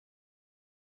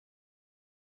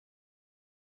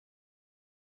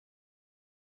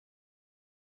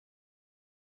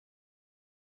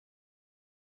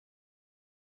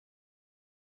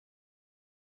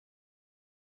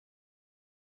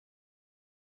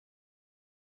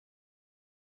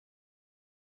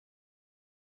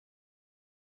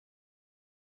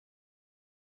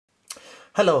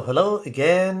Hello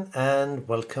again, and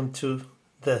welcome to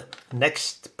the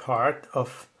next part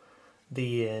of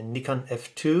the Nikon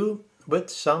F2 with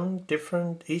some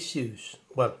different issues.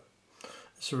 Well,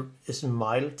 it's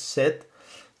mild said,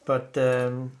 but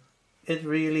it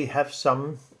really have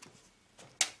some,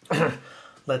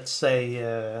 let's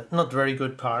say, not very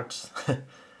good parts.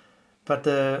 But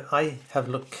I have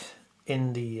looked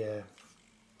in the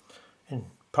in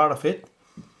part of it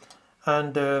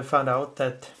and found out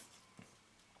that,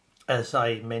 as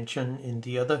I mentioned in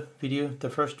the other video, the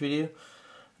first video,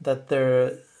 that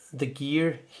the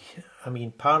gear,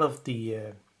 part of the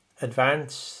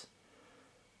advance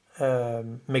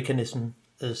mechanism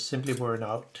is simply worn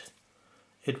out.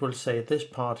 It will say this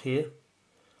part here,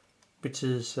 which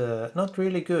is not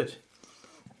really good.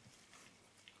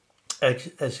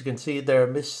 As you can see, they're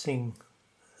missing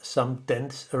some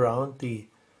dents around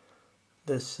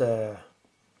this. I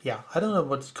don't know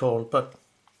what it's called, but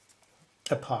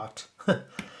a part.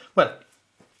 Well,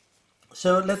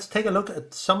 so let's take a look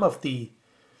at some of the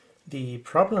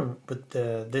problem with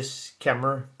this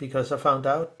camera, because I found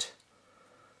out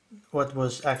what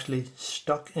was actually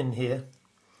stuck in here.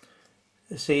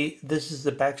 See, this is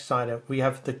the back side. We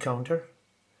have the counter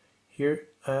here,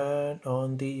 and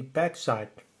on the back side,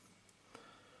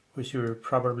 which you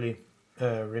probably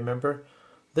remember,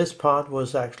 this part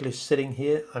was actually sitting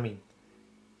here.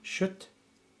 Should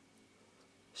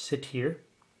sit here,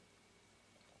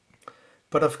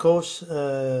 but of course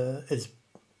it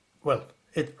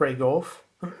break off.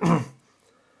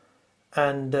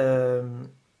 And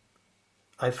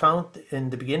I found in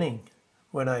the beginning,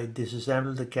 when I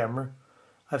disassembled the camera,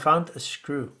 I found a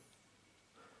screw,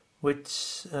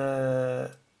 which I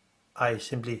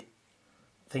simply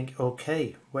think,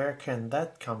 okay, where can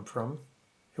that come from?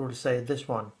 It will say this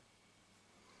one.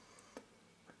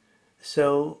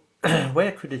 So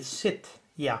where could it sit?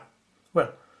 Yeah,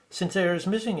 well, since there is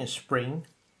missing a spring,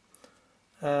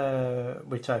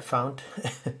 which I found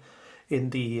in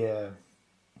the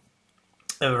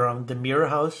around the mirror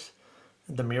house,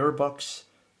 the mirror box,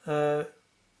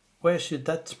 where should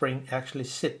that spring actually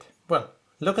sit? Well,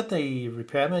 look at the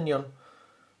repair manual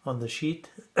on the sheet.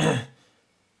 I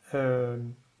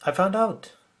found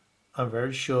out, I'm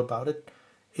very sure about it,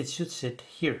 it should sit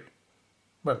here.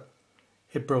 Well,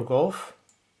 it broke off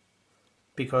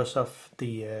because of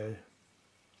the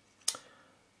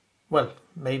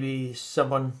maybe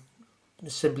someone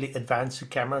simply advanced the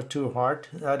camera too hard.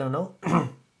 I don't know.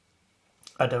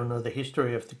 I don't know the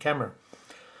history of the camera.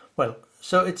 Well,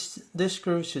 so it's this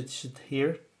screw should sit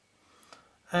here,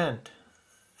 and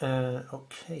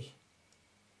okay,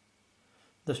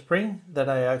 the spring that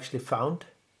I actually found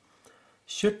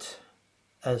should,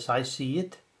 as I see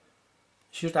it,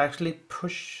 should actually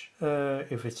push,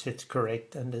 if it sits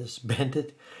correct and is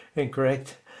bended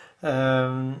incorrect,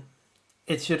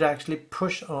 it should actually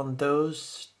push on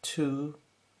those two.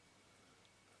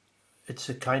 It's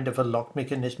a kind of a lock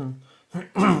mechanism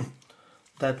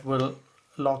that will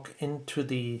lock into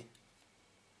the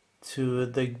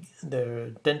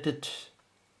dented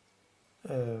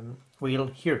wheel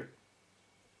here.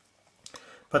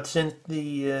 But since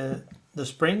the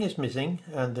spring is missing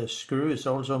and the screw is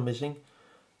also missing,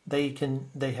 they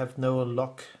have no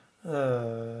lock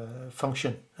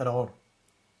function at all.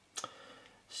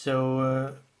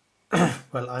 So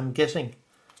well, I'm guessing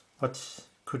what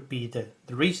could be the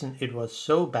reason it was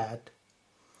so bad.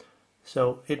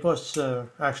 So it was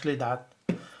actually that.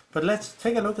 But let's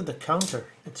take a look at the counter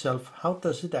itself. How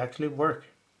does it actually work?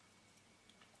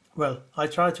 Well, I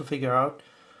tried to figure out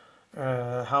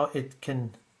how it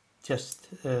can just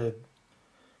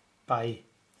by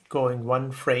going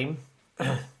one frame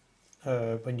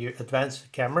when you advance the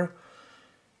camera,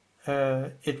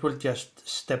 it will just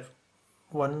step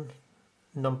one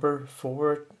number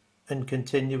forward and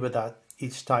continue with that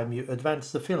each time you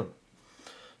advance the film.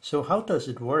 So how does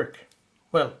it work?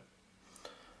 Well,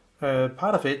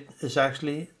 part of it is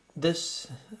actually this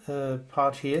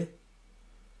part here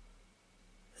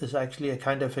is actually a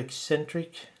kind of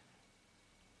eccentric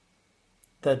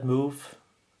that move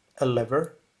a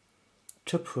lever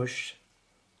to push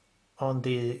on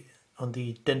the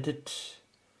dented,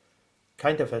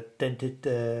 kind of a dented,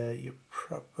 you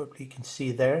probably can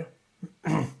see there.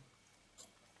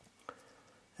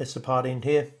 There's a part in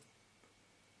here,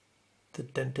 the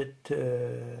dented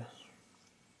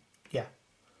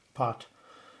part.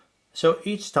 So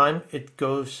each time it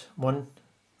goes one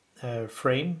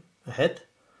frame ahead,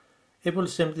 it will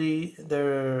simply,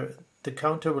 the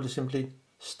counter will simply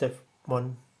step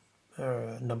one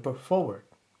number forward.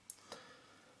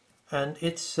 And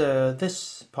it's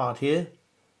this part here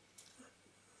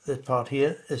the part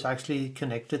here is actually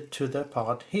connected to the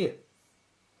part here,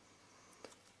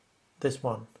 this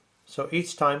one. So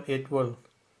each time it will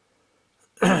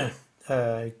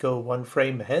go one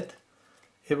frame ahead,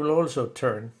 it will also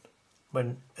turn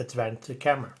when advance the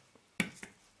camera.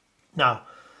 Now,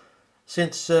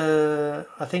 since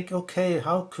I think, okay,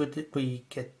 how could we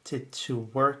get it to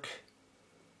work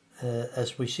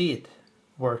as we see it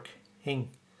working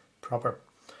proper?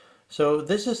 So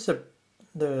this is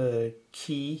the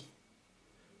key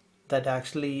that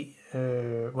actually,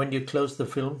 when you close the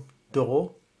film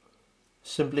door,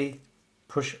 simply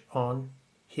push on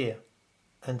here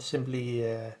and simply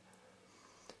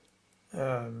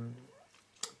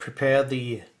prepare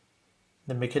the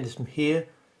mechanism here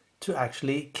to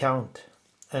actually count.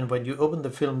 And when you open the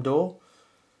film door,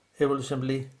 it will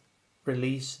simply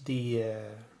release the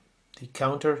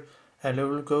counter and it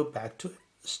will go back to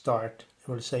start. It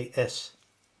will say S.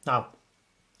 Now,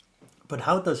 but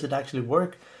how does it actually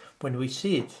work when we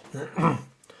see it?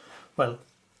 Well,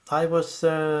 I was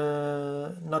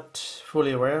not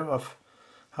fully aware of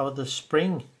how the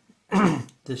spring,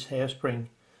 this hairspring,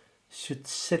 should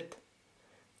sit.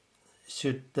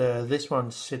 Should this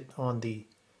one sit on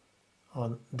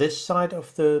this side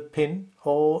of the pin,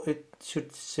 or it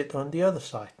should sit on the other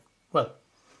side? Well,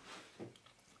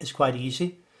 it's quite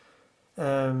easy.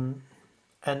 And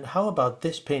how about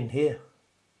this pin here?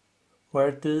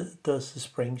 Where does the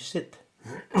spring sit?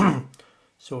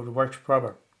 So it works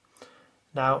proper.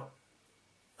 Now,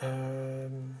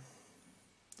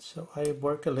 so I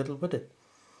work a little with it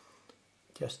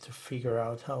just to figure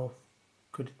out how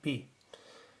could it be.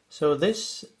 So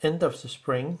this end of the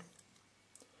spring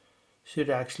should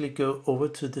actually go over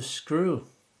to the screw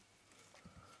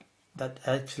that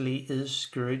actually is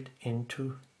screwed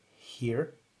into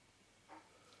here.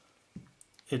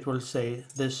 It will say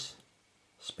this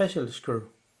special screw.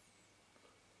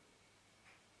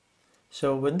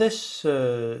 So when this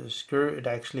screw is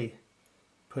actually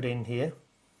put in here,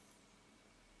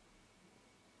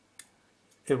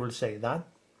 it will say that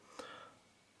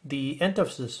the end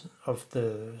of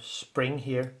the spring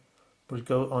here will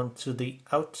go onto the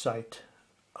outside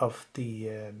of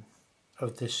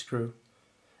this screw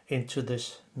into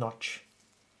this notch.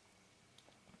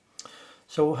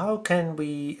 So how can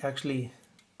we actually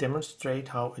demonstrate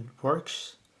how it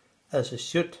works as it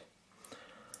should?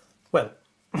 Well,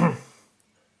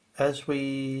 as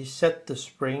we set the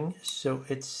spring so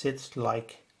it sits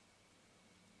like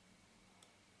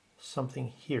something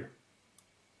here,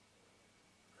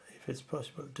 if it's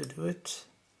possible to do it.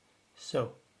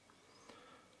 So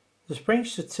the spring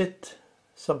should sit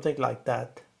something like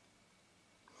that.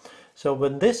 So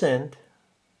when this end,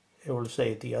 it will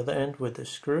say the other end with the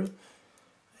screw.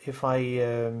 If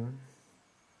I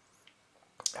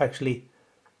actually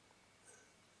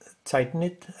tighten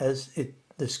it as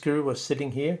the screw was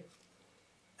sitting here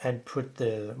and put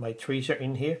my tweezer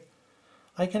in here,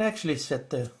 I can actually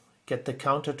get the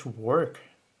counter to work.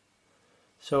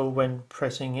 So when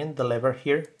pressing in the lever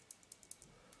here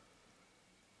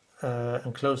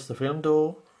and close the film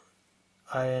door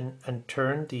and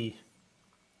turn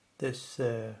this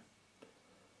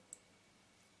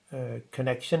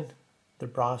connection, the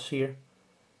brass here,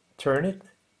 turn it,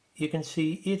 you can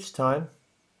see each time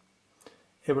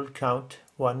it will count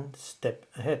one step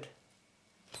ahead.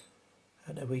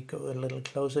 And if we go a little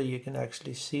closer, you can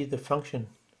actually see the function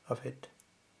of it.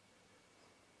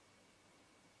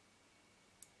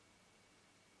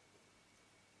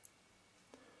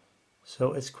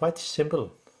 So it's quite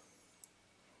simple.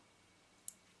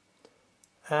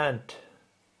 And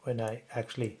when I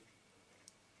actually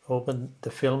open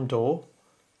the film door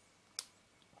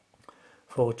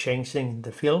for changing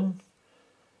the film,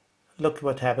 look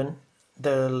what happened.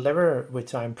 The lever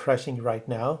which I'm pressing right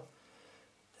now,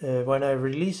 when I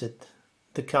release it,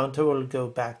 the counter will go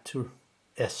back to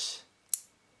S.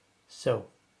 So,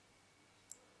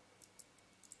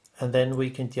 and then we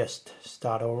can just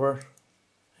start over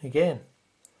again.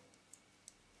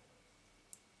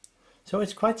 So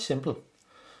it's quite simple.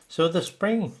 So the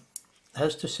spring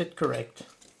has to sit correct.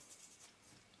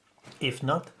 If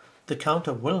not, the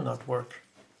counter will not work.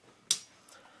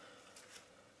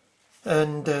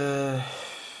 And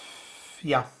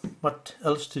yeah, what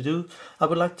else to do? I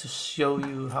would like to show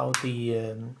you how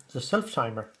the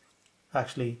self-timer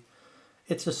actually,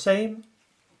 it's the same.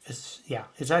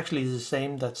 It's actually the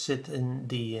same that sit in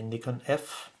the Nikon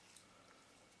F.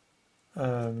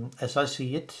 As I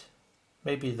see it,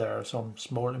 maybe there are some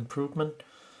small improvement,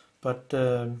 but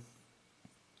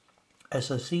as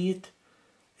I see it,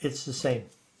 it's the same.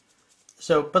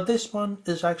 So, but this one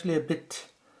is actually a bit,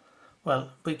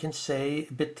 well, we can say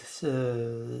a bit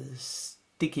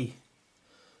sticky,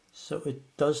 so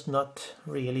it does not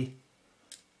really,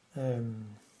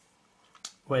 when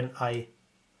I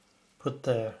put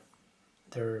the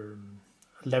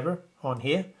lever on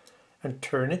here and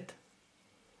turn it,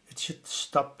 it should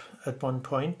stop at one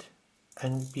point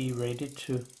and be ready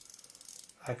to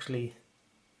actually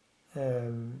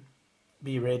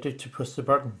be ready to push the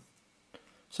button.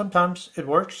 Sometimes it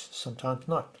works, sometimes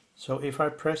not. So if I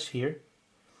press here,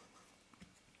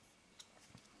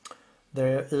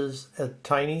 there is a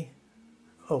tiny,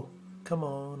 oh come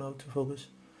on, autofocus.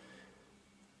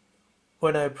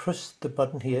 When I push the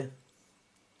button here,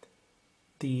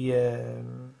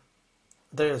 there's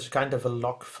kind of a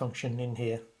lock function in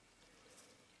here.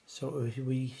 So if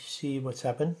we see what's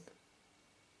happened,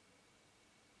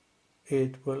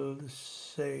 it will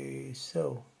say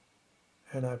so,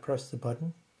 and I press the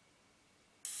button.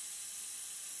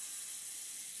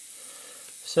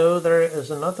 So there is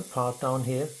another part down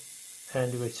here,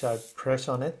 and which I press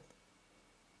on it,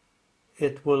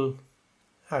 it will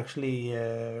actually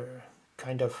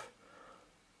kind of,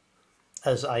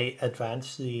 as I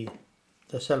advance the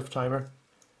self-timer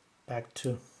back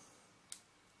to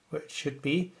where it should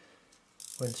be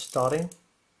when starting,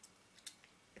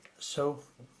 so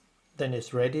then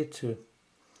it's ready to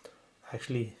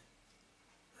actually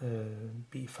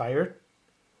be fired.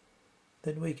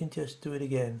 Then we can just do it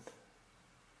again.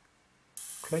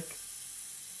 Click,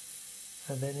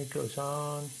 and then it goes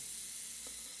on.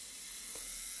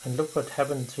 And look what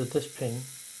happened to this pin.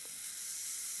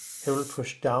 It will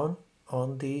push down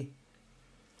on the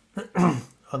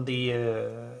on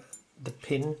the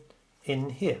pin in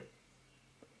here.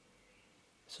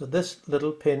 So this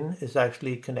little pin is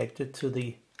actually connected to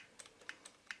the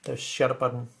shutter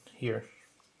button here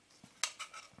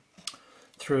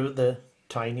through the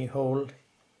tiny hole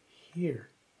here.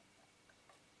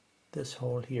 This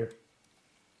hole here,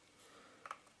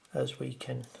 as we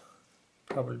can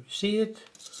probably see it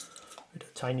with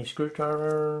a tiny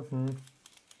screwdriver.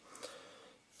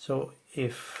 So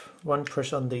if one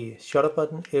press on the shutter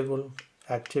button, it will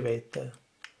activate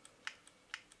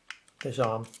this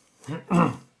arm.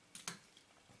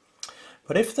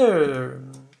 But if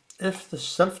the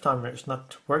self-timer is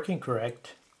not working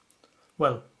correct,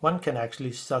 well, one can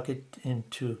actually suck it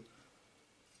into,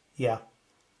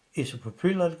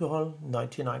 isopropyl alcohol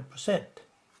 99%,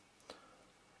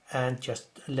 and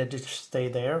just let it stay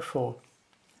there for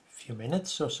a few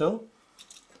minutes or so.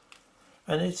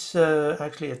 And it's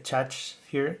actually attached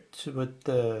here with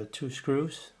the two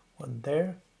screws, one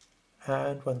there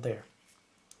and one there.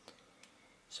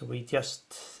 So we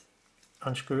just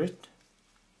unscrew it.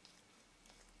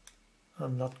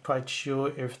 I'm not quite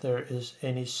sure if there is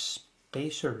any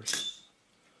spacers.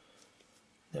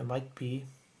 There might be.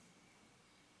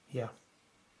 Yeah.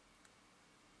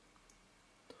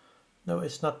 No,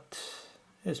 it's not.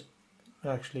 It's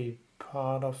actually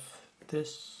part of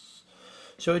this.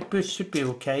 So it should be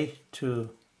okay to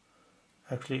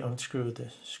actually unscrew the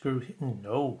screw.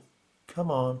 No, come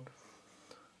on.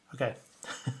 Okay.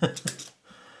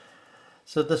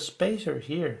 So the spacer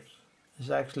here is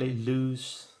actually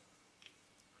loose.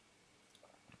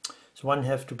 So one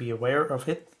have to be aware of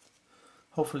it.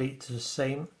 Hopefully it's the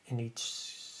same in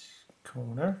each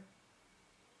corner.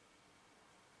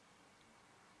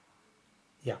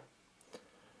 Yeah,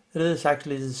 it is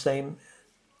actually the same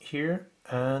here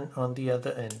and on the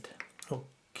other end.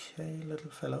 Okay,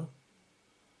 little fellow.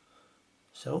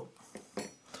 So,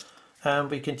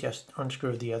 and we can just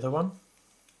unscrew the other one.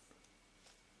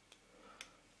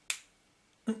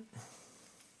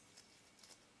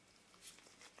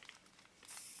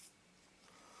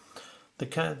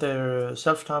 The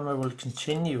self-timer will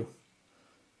continue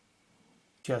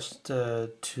just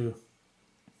to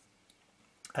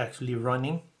actually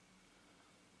running,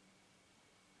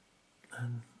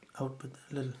 and out with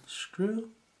a little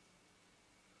screw.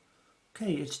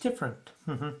 Okay, it's different.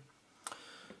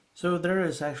 So there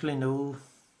is actually no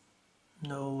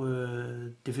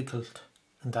difficult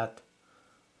in that.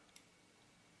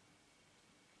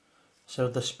 So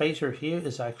the spacer here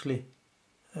is actually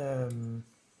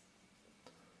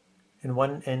in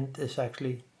one end is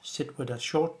actually sit with a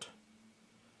short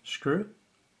screw,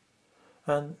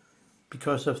 and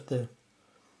because of the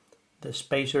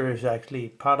spacer is actually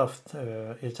part of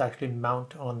it's actually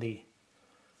mount on the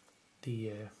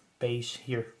base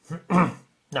here.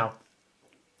 Now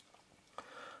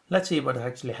let's see what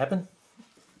actually happened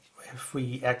if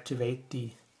we activate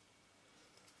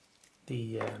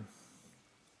the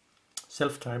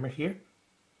self-timer here.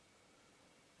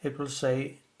 It will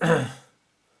say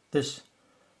this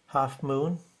half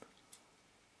moon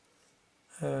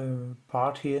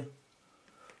part here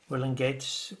will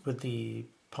engage with the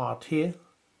part here.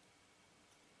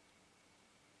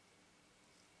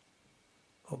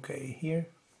 Okay, here.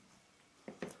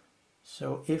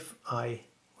 So if I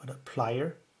with a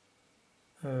plier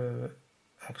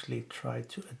actually try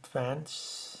to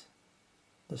advance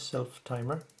the self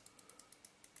timer,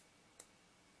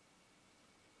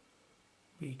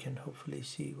 we can hopefully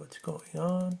see what's going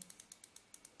on.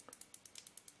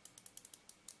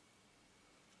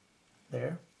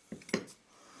 There.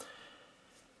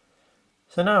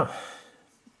 So now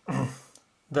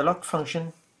the lock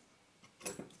function,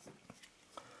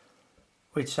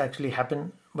 which actually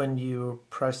happen when you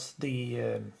press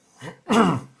the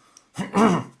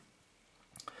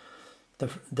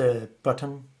the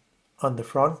button on the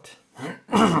front.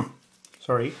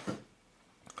 Sorry,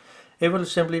 it will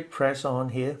simply press on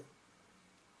here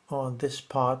on this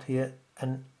part here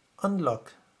and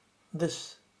unlock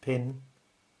this pin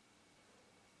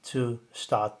to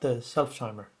start the self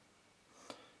timer.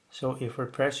 So if we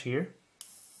press here,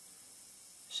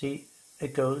 see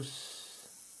it goes,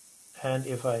 and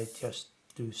if I just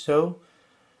do so,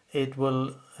 it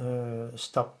will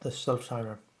stop the self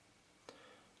timer.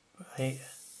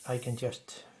 I can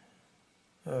just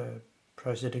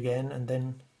press it again and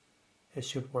then it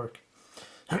should work.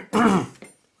 We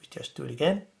just do it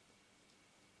again.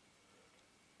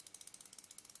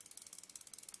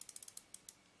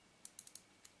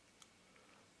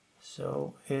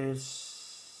 So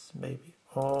it's maybe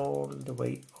all the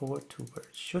way over to where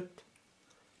it should.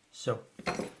 So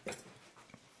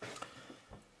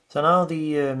now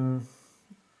the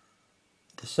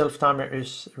self timer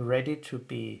is ready to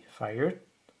be fired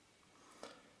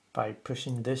by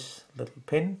pushing this little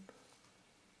pin,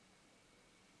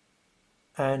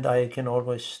 and I can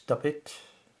always stop it.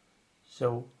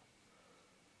 So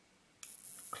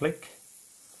click,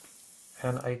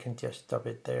 and I can just stop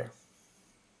it there.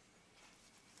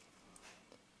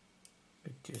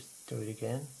 Just do it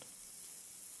again.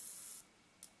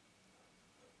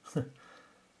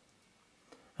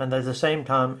 And at the same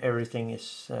time, everything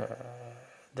is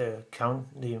the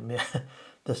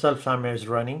self timer is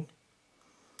running.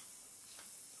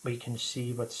 We can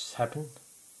see what's happened,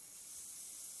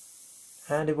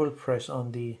 and it will press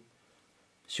on the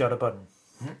shutter button.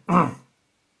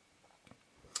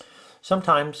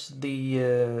 Sometimes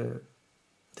the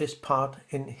this part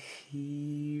in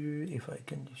here, if I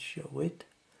can show it,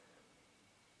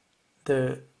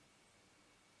 the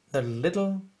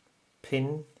little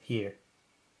pin here,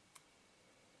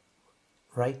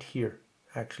 right here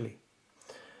actually,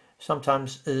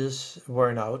 sometimes is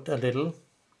worn out a little,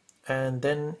 and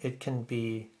then it can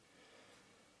be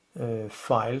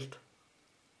filed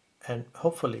and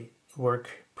hopefully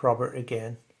work proper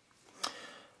again.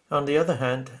 On the other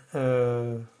hand,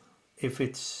 if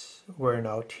it's worn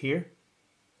out here,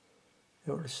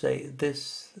 I will say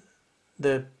this,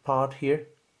 the part here,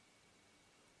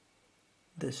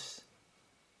 this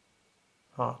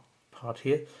part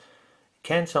here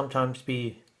can sometimes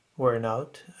be worn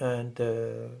out, and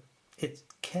it's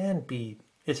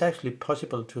actually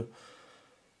possible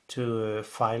to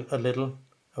file a little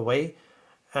away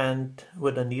and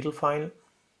with a needle file,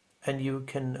 and you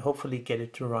can hopefully get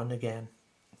it to run again.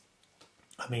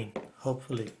 I mean,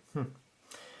 hopefully.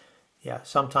 Yeah,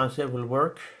 sometimes it will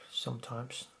work,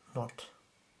 sometimes not.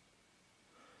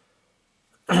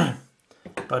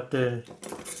 But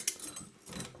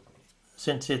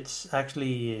since it's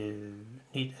actually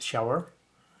need a shower,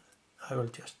 I will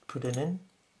just put it in.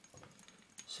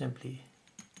 Simply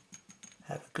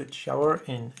have a good shower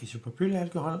in isopropyl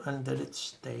alcohol and let it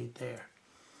stay there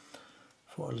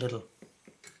for a little.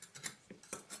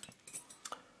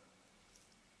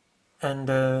 And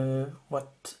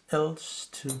what else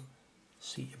to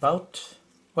see about?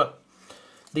 Well,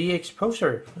 the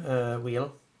exposure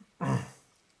wheel,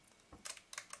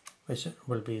 which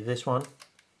will be this one.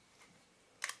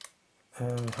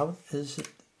 How is it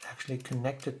actually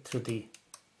connected to the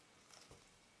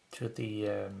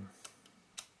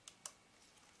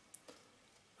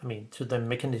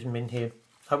mechanism in here?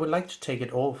 I would like to take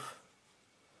it off,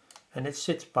 and it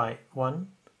sits by 1,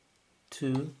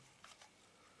 2,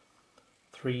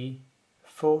 3,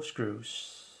 4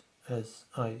 screws as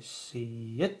I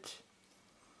see it.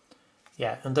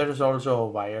 Yeah, and there is also a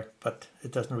wire, but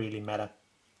it doesn't really matter.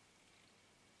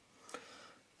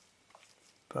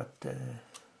 But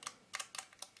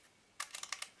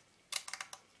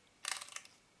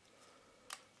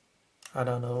I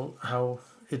don't know how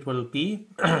it will be.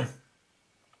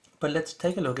 But let's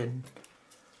take a look at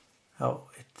how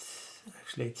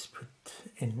it's put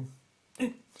in.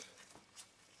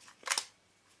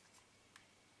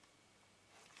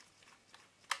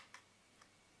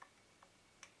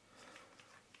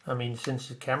 I mean, since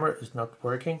the camera is not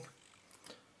working,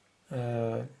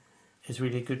 it's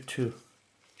really good to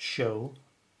show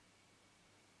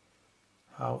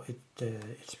how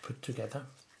it's put together.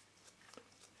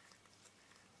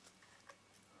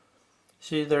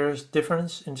 See, there's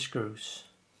difference in screws.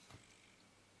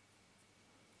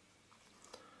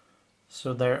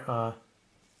 So there are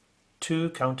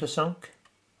 2 countersunk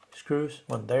screws,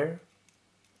 one there,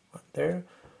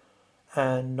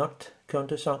 and not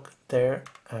countersunk there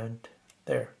and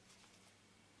there.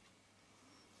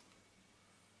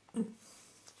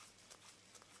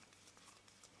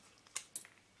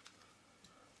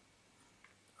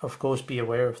 Of course, be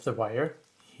aware of the wire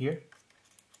here.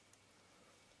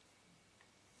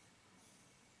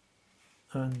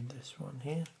 And this one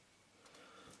here.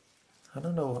 I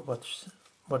don't know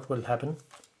what will happen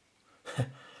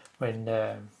when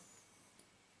I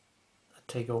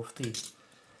take off the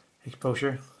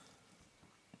exposure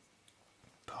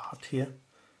part here.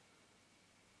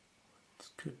 What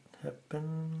could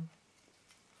happen?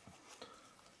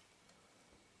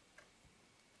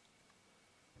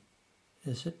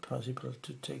 Is it possible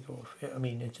to take off? I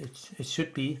mean, it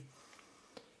should be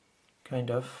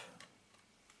kind of.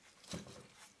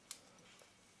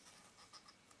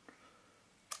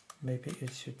 Maybe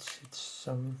it should sit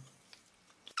some.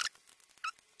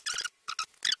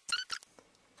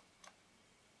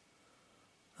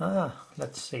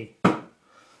 Let's see.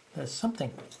 There's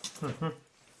something.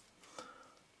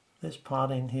 This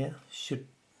part in here should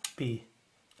be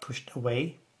pushed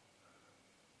away.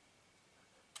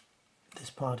 This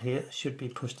part here should be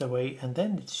pushed away, and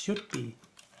then it should be,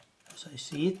 as I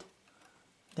see it,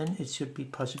 then it should be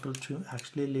possible to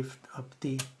actually lift up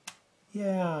the,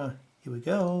 yeah, here we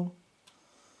go.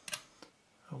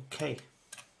 Okay.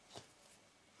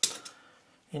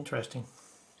 Interesting.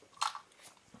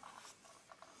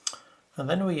 And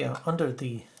then we are under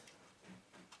the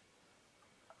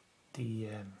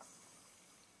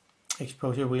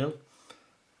exposure wheel.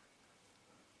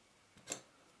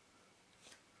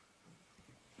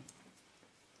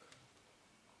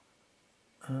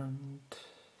 And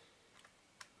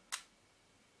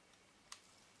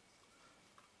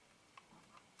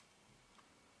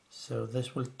so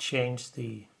this will change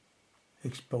the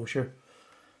exposure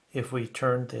if we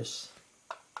turn this.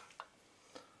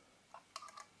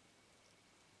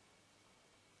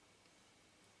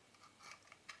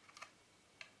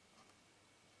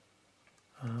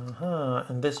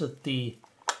 And this is the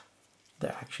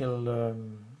actual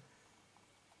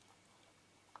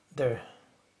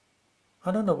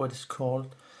I don't know what it's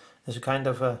called. It's a kind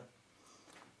of a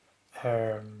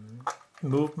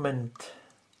movement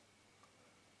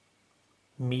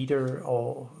meter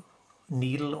or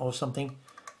needle or something.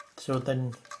 So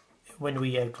then when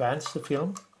we advance the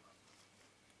film,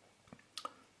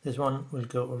 this one will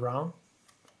go around.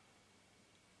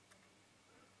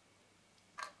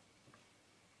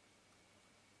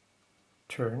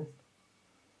 Turn,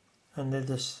 and at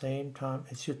the same time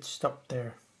it should stop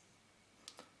there.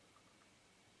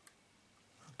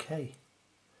 Okay,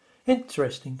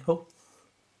 interesting. Oh,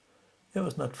 it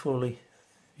was not fully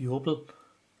viewable.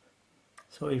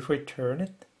 So if we turn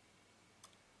it,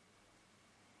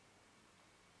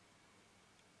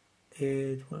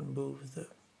 it will move the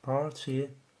parts here.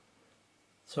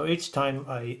 So each time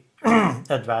I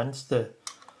advance the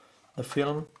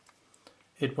film,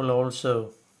 it will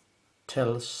also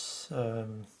tells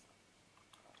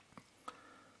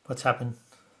what's happened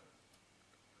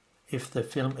if the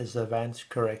film is advanced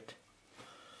correct.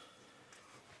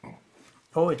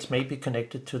 Oh, it's maybe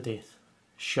connected to the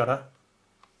shutter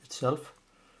itself.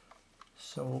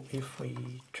 So if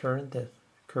we turn the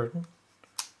curtain,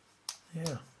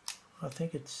 yeah, I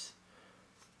think it's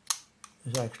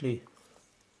actually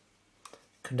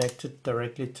connected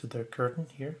directly to the curtain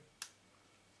here.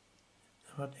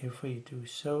 But if we do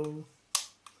so,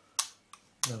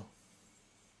 no.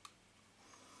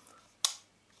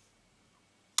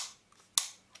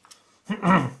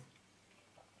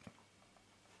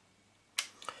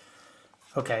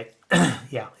 Okay,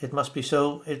 yeah, it must be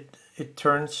so. It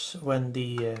turns when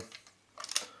the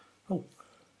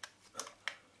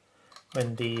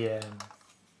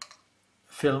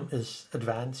film is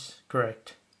advanced,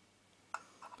 correct.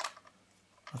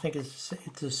 I think it's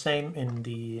the same in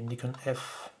the Nikon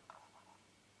F.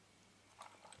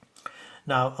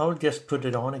 Now I'll just put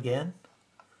it on again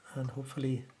and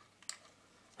hopefully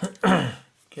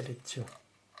get it to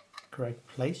correct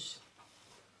place.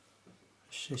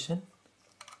 Position.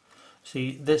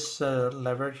 See, this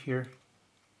lever here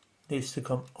needs to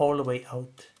come all the way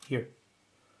out here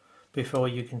before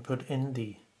you can put in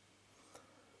the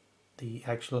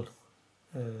actual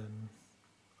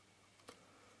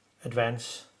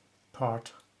advance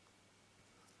part.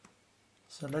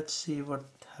 So let's see what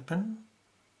happened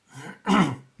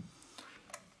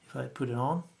if I put it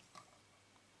on.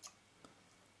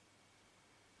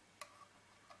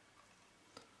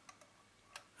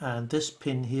 And this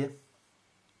pin here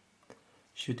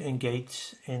should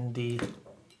engage in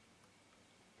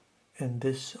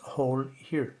this hole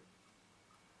here.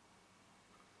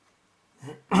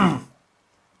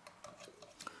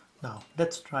 Now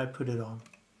let's try put it on.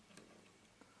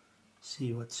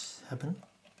 See what's happened.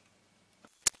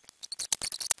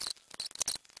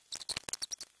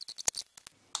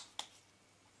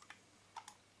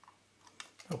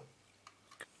 Oh.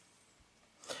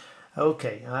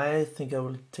 Okay, I think I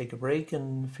will take a break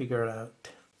and figure it out.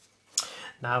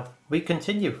 Now we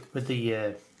continue with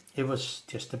the it was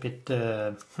just a bit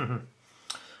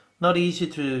not easy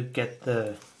to get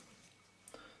the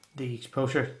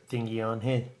exposure thingy on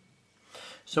here.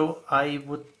 So I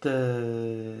would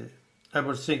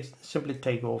simply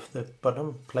take off the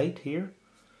bottom plate here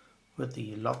with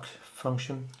the lock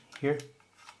function here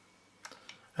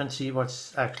and see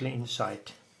what's actually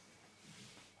inside.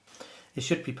 It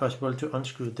should be possible to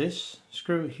unscrew this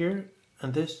screw here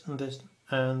and this and this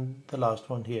and the last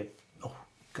one here. Oh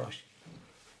gosh,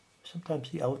 sometimes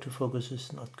the autofocus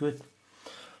is not good.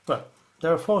 Well,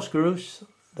 there are 4 screws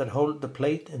that hold the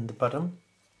plate in the bottom.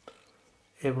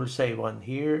 It will say one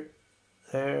here,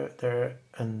 there, there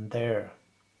and there.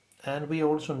 And we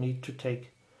also need to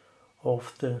take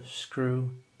off the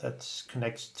screw that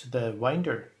connects to the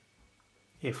winder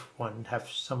if one has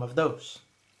some of those.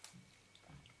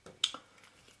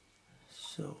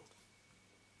 So,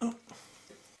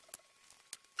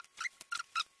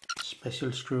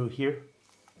 special screw here,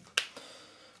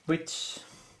 which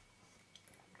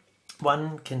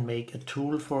one can make a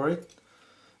tool for it.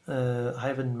 I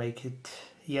haven't made it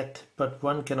yet, but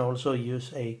one can also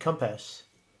use a compass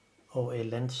or a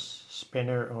lens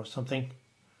spinner or something.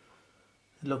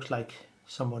 It looks like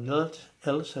someone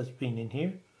else has been in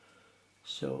here,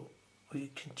 so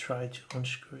we can try to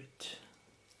unscrew it.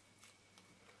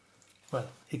 Well,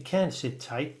 it can sit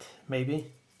tight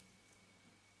maybe,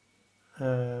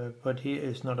 but here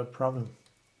is not a problem.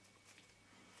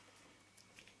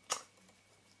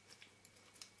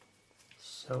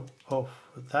 So off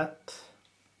with that.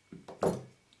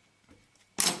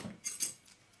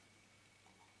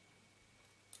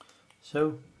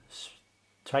 So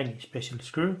tiny special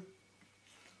screw,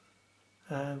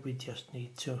 and we just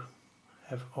need to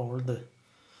have all the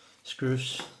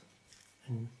screws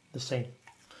in the same.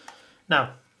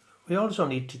 Now we also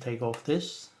need to take off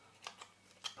this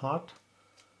part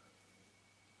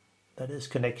that is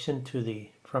connection to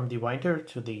from the winder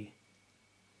to the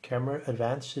camera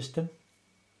advance system.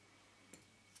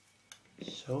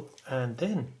 So, and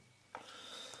then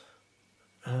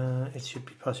it should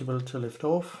be possible to lift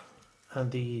off,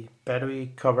 and the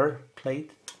battery cover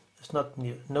plate is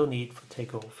no need for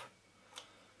takeoff.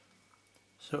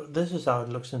 So this is how it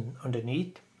looks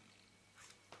underneath.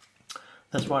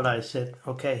 That's what I said.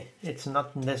 Okay, it's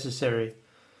not necessary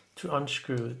to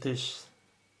unscrew this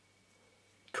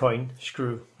coin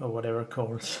screw or whatever it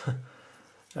calls,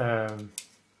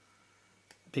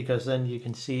 because then you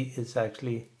can see it's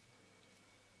actually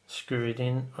screwed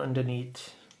in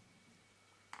underneath.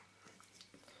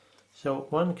 So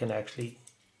one can actually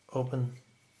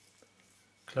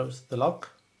close the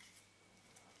lock,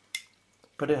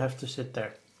 but it has to sit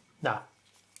there. Now,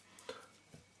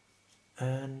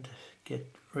 and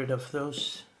get rid of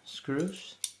those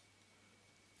screws.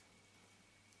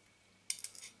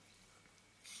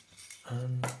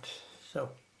 And so,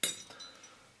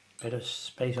 better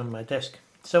space on my desk.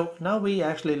 So now we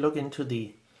actually look into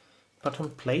the bottom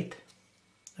plate,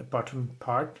 the bottom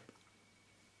part.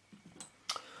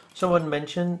 Someone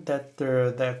mentioned that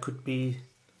there could be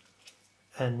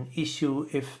an issue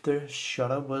if the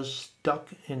shutter was stuck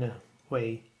in a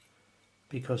way,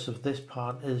 because of this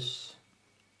part is,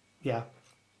 yeah,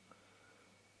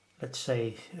 let's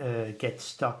say get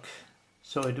stuck,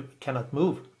 so it cannot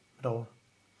move at all.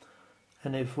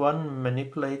 And if one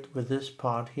manipulate with this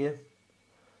part here,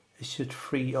 it should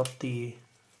free up the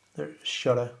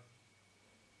shutter.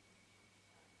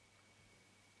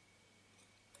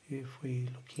 If we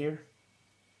look here,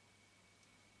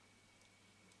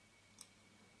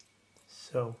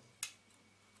 so,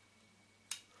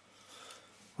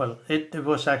 well, it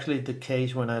was actually the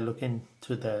case when I look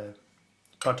into the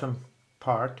bottom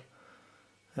part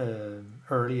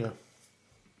earlier,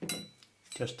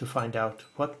 just to find out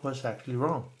what was actually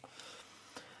wrong.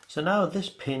 So now this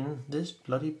pin, this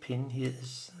bloody pin here,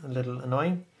 is a little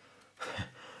annoying.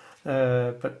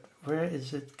 But where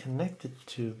is it connected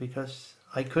to? Because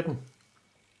I couldn't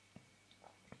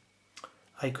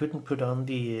put on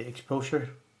the exposure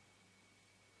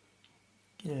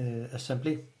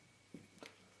assembly.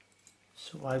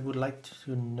 So I would like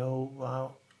to know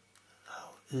how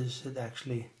is it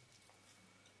actually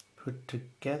put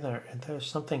together. And there's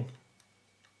something,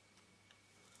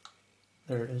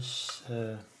 there is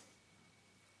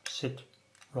sit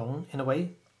wrong in a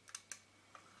way.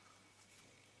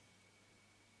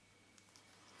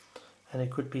 And it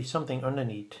could be something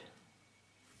underneath.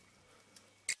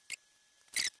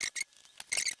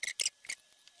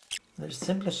 There's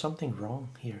simply something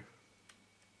wrong here.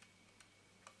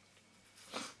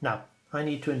 Now, I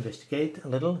need to investigate a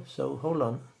little, so hold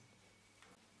on.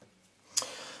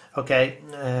 Okay,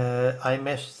 I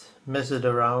messed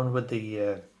around with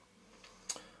the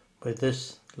with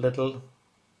this little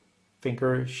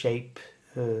finger shape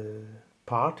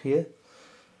part here,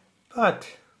 but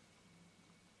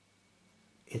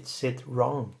it sit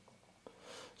wrong.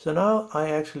 So now I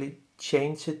actually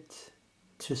change it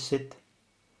to sit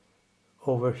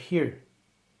over here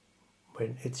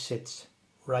when it sits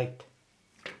right.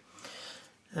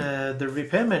 The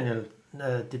repair manual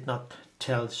did not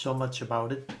tell so much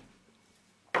about it.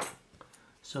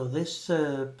 So this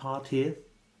part here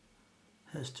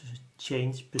has to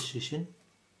change position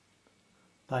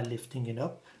by lifting it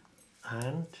up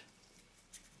and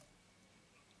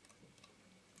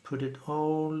put it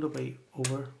all the way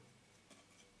over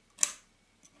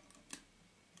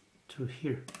to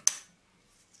here.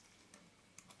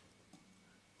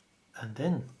 And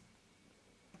then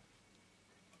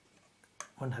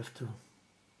one have to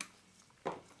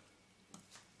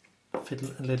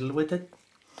fiddle a little with it,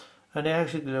 and it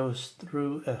actually goes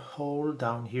through a hole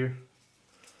down here,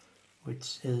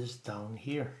 which is down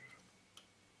here.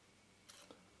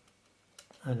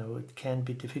 I know it can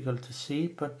be difficult to see,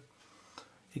 but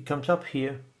it comes up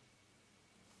here,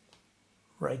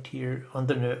 right here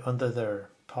under the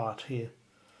part here.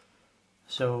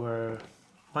 So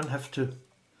one have to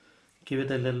give it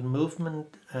a little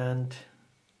movement, and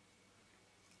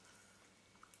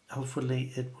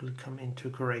hopefully it will come into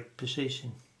correct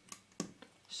position.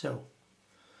 So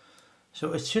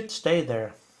it should stay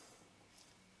there.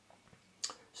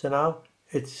 So now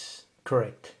it's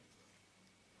correct.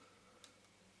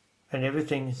 And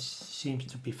everything seems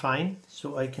to be fine.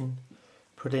 So I can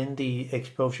put in the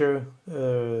exposure,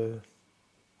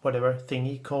 whatever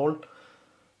thingy called,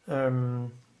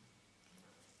 and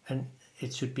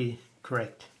it should be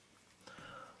correct.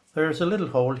 There's a little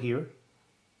hole here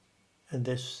in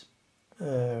this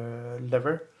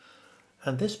lever,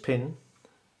 and this pin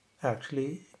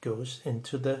actually goes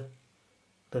into the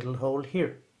little hole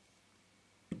here.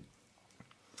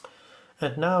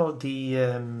 And now the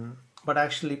what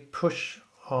actually push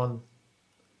on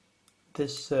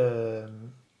this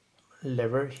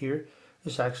lever here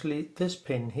is actually this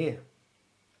pin here.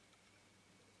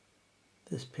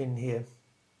 This pin here.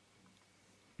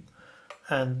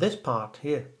 And this part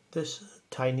here, this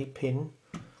tiny pin,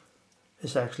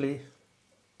 is actually,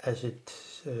 as it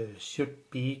should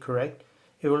be correct,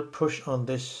 it will push on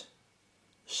this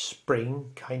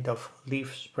spring, kind of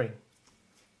leaf spring.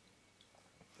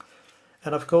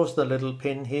 And of course the little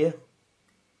pin here,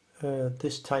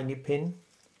 this tiny pin,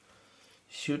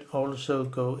 should also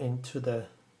go into the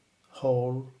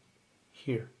hole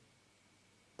here,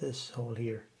 this hole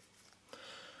here.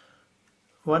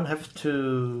 One have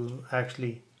to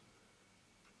actually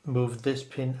move this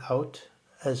pin out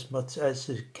as much as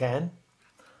it can,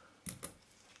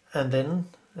 and then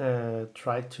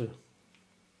try to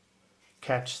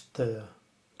catch the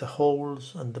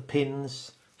holes and the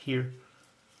pins here.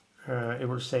 It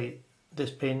will say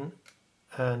this pin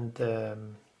and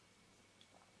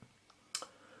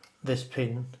this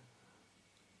pin,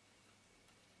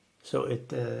 so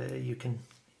it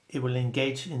will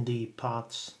engage in the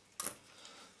parts.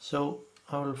 So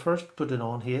I will first put it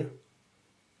on here.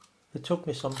 It took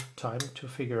me some time to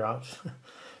figure out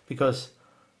because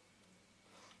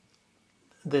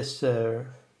this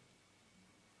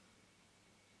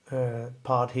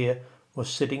part here was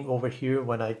sitting over here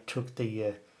when I took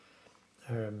the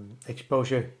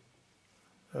exposure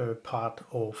part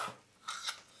off,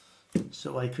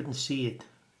 so I couldn't see it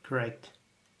correct.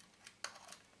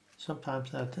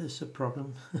 Sometimes that is a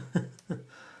problem.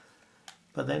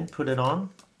 But then put it on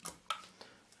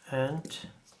and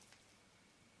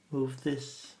move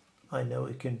this. I know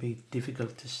it can be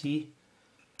difficult to see,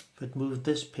 but move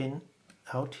this pin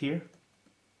out here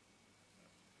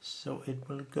so it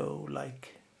will go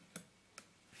like,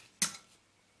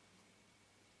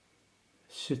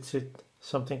 should sit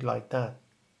something like that.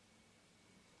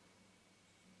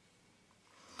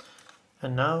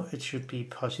 And now it should be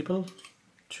possible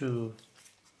to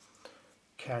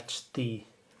catch the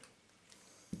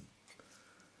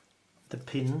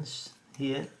pins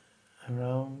here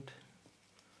around.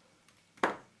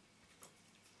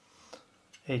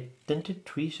 A dented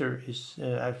tweezer is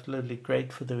absolutely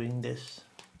great for doing this,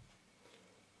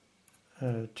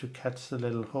 to catch the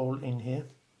little hole in here.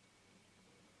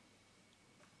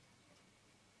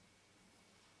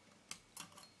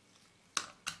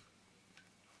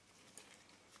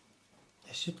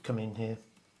 It should come in here.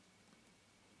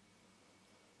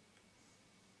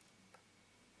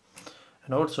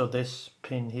 And also this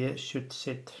pin here should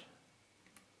sit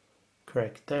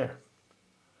correct there.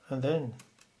 And then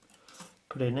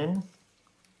put it in,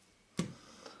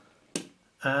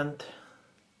 and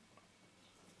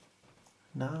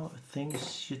now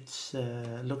things should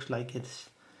looks like it's,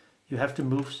 you have to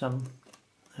move some,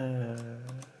 I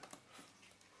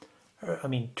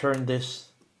mean turn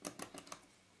this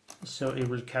so it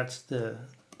will catch the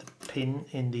pin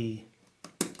in the,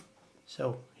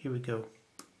 so here we go,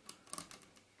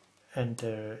 and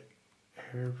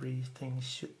everything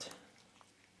should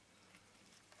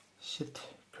sit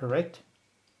correct.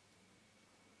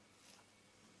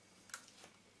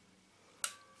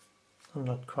 I'm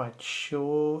not quite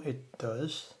sure it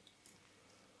does.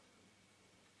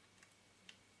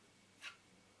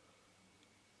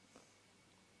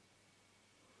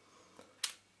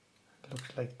 It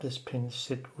looks like this pin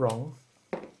sit wrong.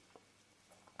 It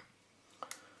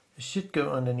should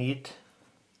go underneath.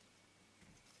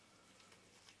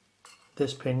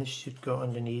 This pin should go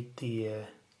underneath the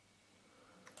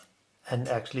and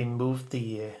actually move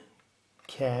the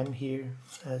cam here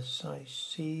as I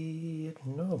see it.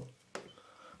 No,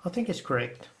 I think it's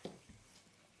correct.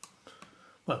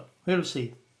 Well, we'll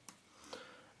see.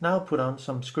 Now put on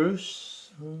some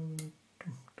screws.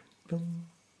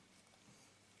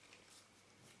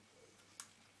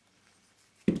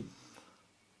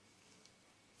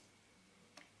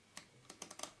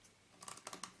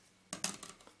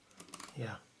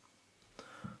 Yeah,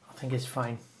 I think it's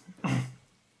fine.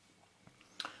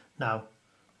 Now,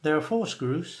 there are 4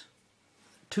 screws,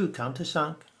 2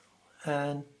 countersunk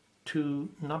and 2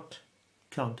 not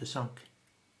countersunk.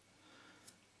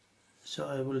 So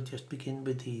I will just begin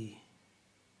with the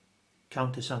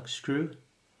countersunk screw.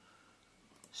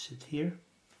 Sit here,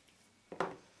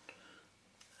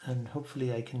 and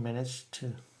hopefully I can manage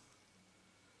to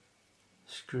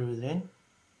screw it in.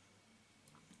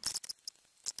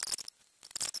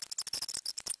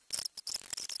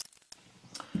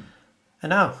 And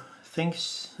now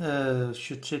things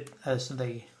should sit as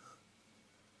they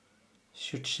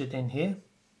should sit in here.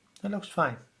 It looks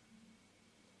fine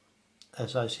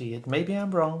as I see it. Maybe I'm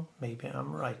wrong, maybe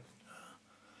I'm right,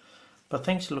 but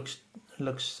things looks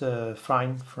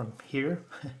fine from here.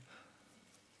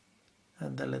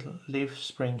 And the little leaf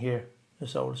spring here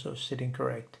is also sitting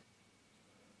correct.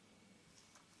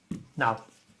 Now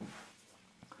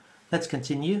let's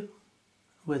continue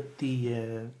with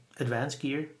the advanced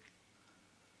gear,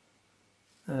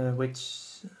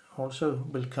 which also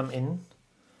will come in.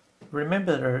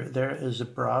 Remember there is a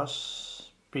brass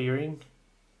bearing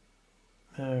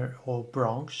or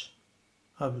bronze,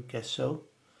 I would guess so.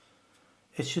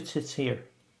 It should sit here.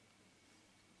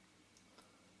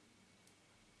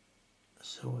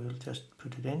 So we'll just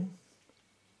put it in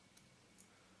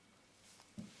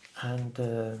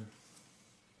and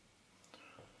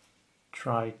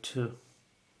try to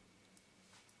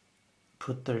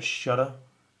put the shutter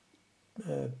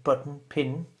button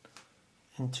pin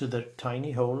into the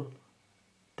tiny hole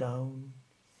down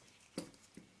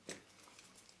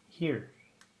here.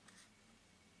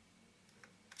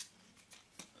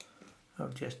 I'll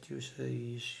just use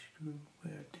a screw.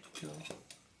 Where did it go?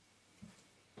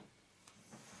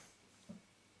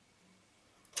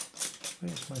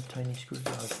 Where's my tiny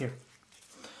screwdriver? Here.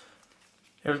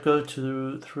 It'll go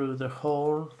through the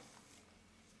hole.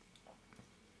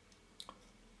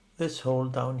 This hole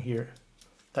down here.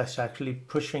 That's actually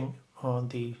pushing on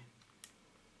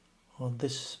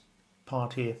this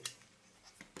part here.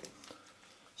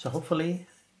 So hopefully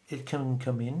it can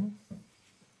come in.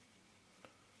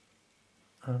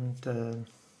 And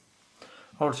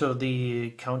also the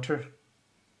counter,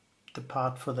 the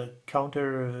part for the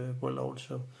counter will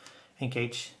also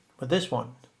engage with this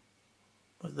one,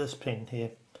 with this pin here.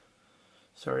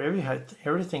 So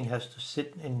everything has to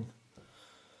sit in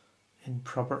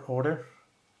proper order,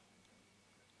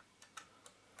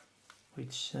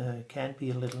 which can be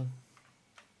a little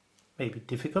maybe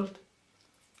difficult.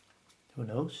 Who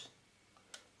knows?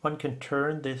 One can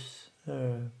turn this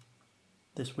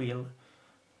this wheel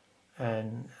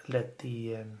and let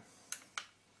the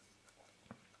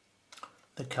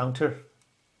the counter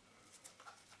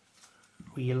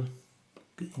wheel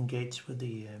engaged with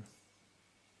the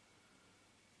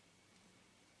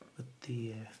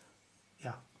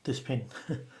yeah, this pin.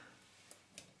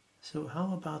 So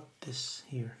how about this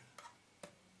here?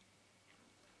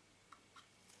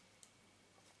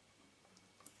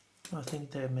 I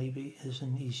think there maybe is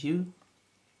an issue.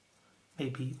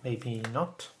 Maybe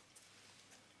not.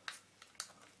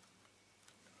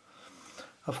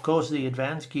 Of course, the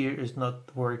advanced gear is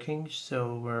not working,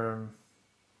 so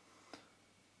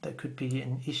there could be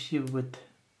an issue with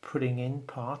putting in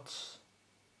parts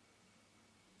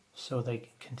so they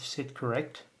can sit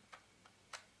correct.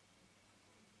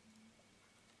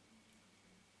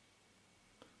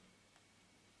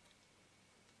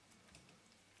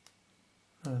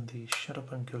 And the shutter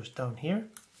button goes down here.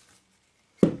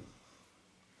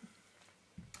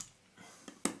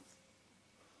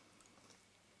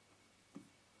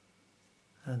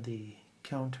 And the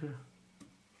counter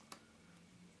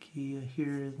key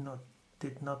here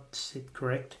did not sit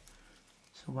correct,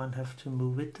 so one have to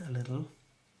move it a little.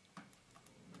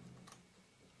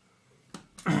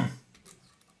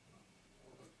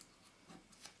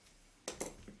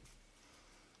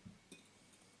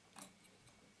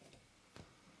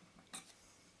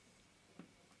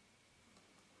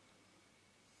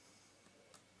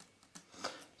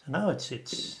 So now it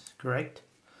sits correct,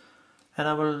 and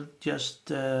I will just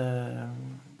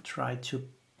try to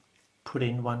put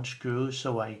in one screw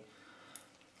so I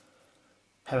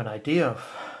have an idea of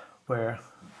where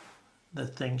the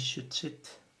thing should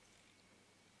sit.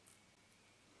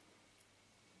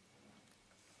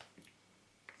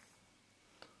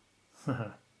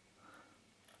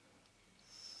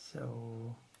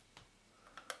 So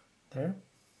there.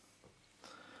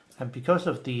 And because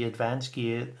of the advanced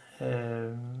gear,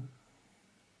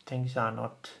 things are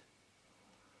not,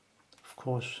 of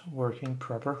course, working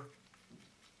proper.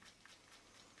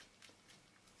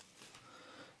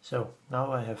 So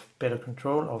now I have better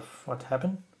control of what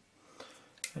happened,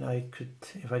 and I could,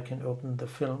 if I can open the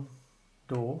film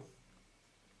door,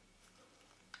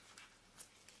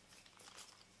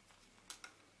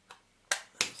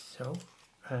 so,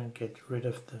 and get rid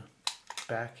of the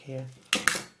back here.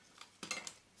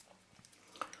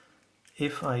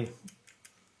 If I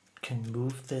can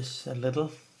move this a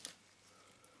little,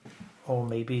 or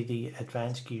maybe the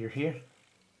advanced gear here,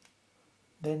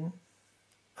 then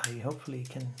I hopefully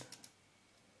can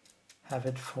have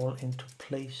it fall into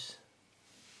place.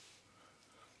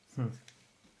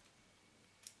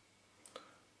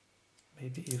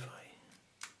 Maybe if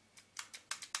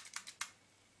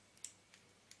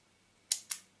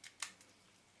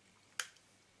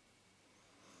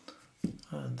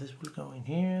and this will go in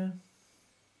here.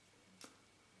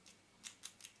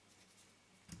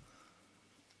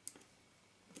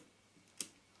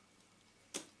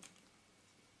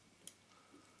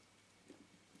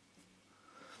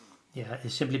 Yeah,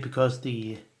 it's simply because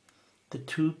the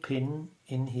two pin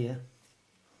in here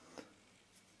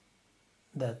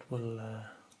that will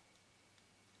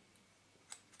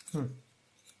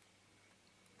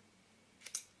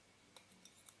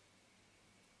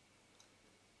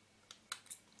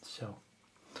So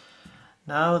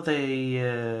now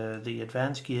the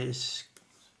advanced gear is,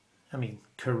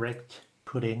 correct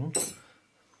put in.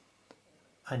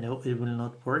 I know it will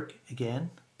not work again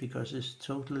because it's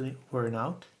totally worn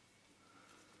out,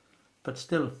 but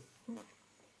still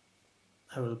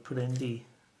I will put in the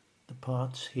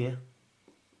parts here.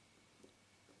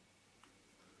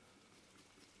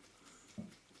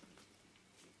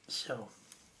 So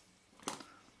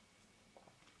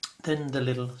then the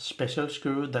little special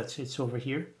screw that sits over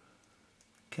here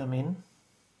come in.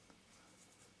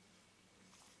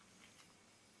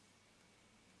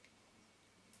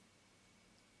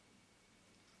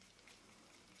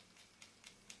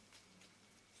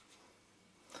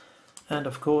 And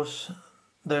of course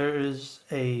there is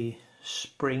a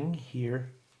spring here,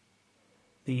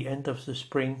 the end of the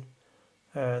spring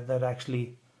that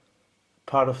actually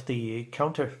part of the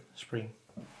counter spring.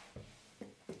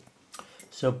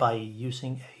 So by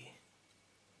using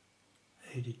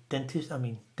a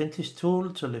dentist tool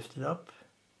to lift it up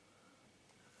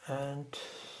and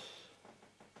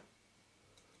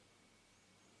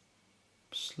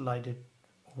slide it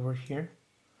over here,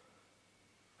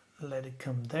 let it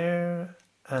come there,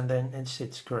 and then it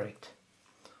sits correct.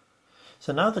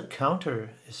 So now the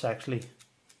counter is actually,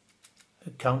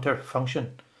 the counter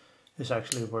function is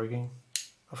actually working.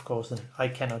 Of course, I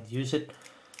cannot use it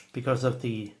because of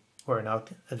the worn out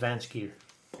advanced gear.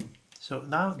 So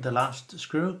now the last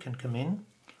screw can come in.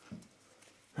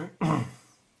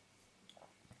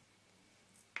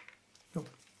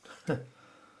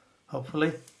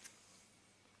 hopefully.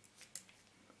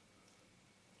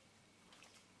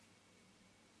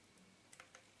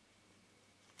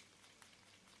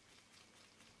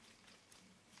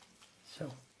 So,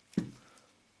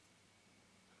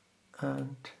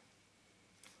 and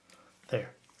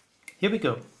there. Here we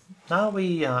go. Now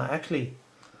we are actually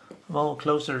more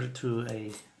closer to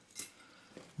a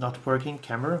not working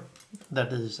camera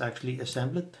that is actually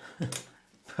assembled.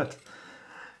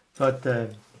 but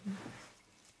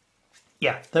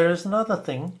yeah, there is another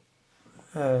thing,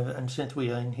 and since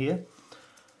we are in here,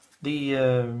 the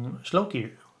slow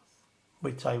gear,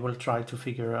 which I will try to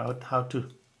figure out how to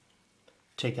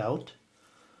take out,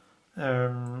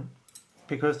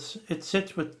 because it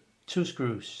sits with two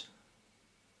screws.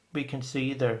 We can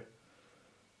see the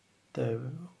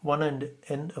one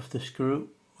end of the screw,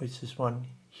 which is one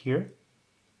here,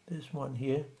 this one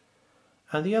here,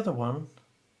 and the other one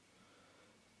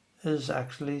is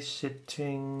actually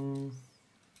sitting,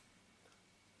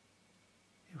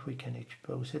 if we can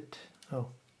expose it, oh,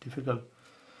 difficult.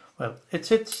 Well, it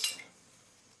sits,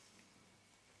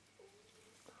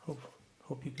 hope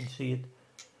you can see it,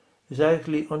 it's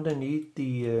actually underneath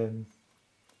the,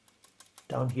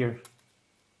 down here,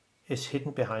 is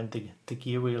hidden behind the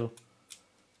gear wheel,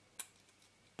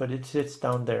 but it sits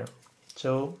down there.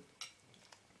 So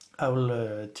I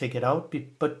will take it out,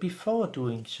 but before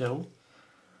doing so,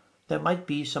 there might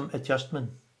be some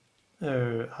adjustment,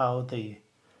 how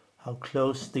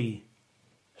close the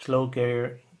slow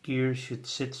gear should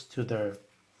sit to the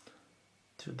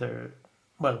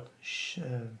well,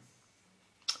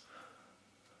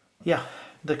 yeah,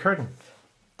 the curtain,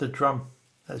 the drum,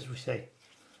 as we say.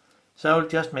 So I'll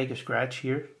just make a scratch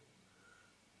here,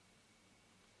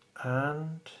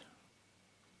 and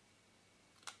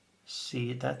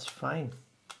see, that's fine,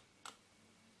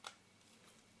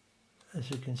 as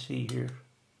you can see here.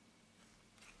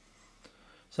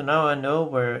 So now I know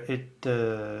where it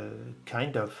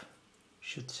kind of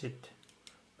should sit.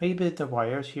 Maybe the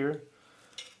wires here.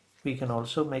 We can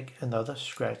also make another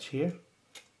scratch here.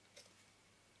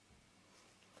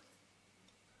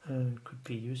 Could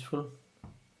be useful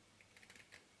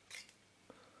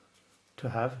to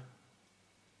have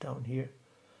down here,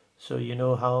 so you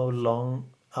know how long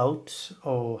out,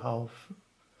 or how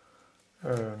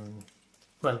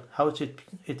well, how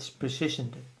it's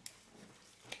positioned.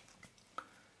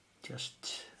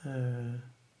 Just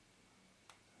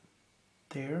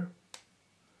there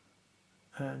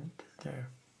and there.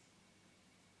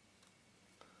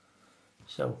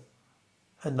 So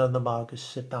another mark is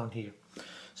set down here.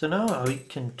 So now I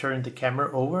can turn the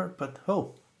camera over, but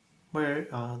oh, where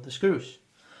are the screws?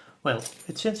 Well,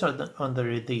 it sits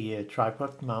under the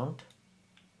tripod mount,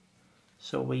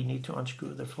 so we need to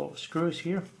unscrew the 4 screws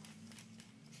here.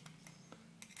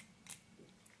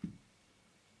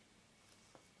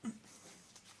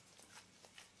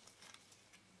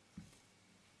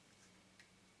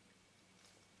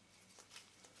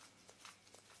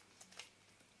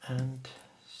 And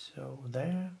so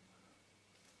there.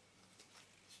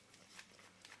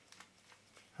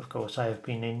 Of course, I have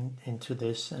been into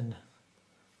this and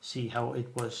see how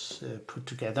it was put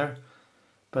together,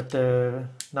 but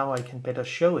now I can better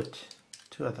show it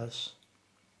to others.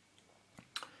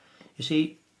 You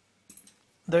see,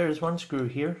 there is one screw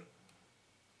here,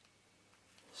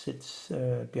 sits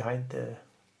behind the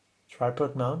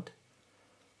tripod mount.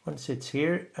 One sits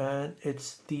here, and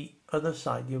it's the other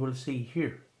side you will see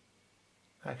here,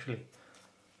 actually.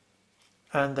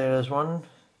 And there's one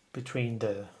between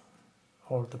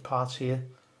all the parts here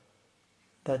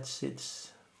that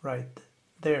sits right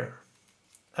there,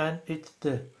 and it's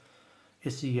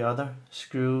the other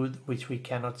screw which we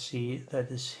cannot see,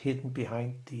 that is hidden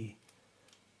behind the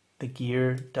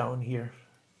gear down here.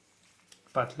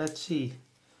 But let's see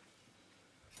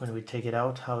when we take it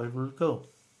out how it will go.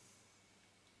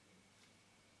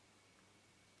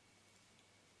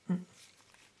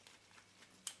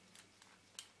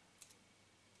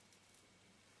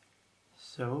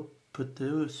 So put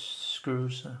those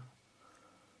screws a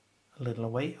little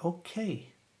away.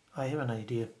 Okay, I have an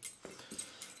idea.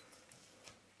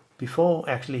 Before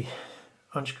actually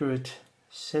unscrew it,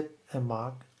 set a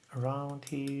mark around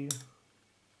here.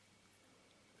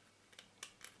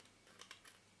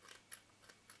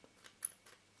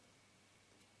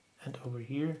 And over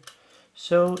here.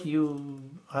 So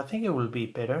I think it will be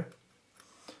better.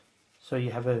 So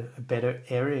you have a better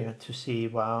area to see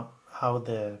how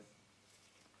the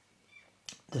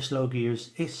slow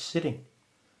gears is sitting.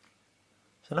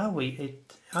 So now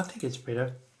I think it's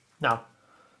better. Now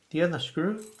the other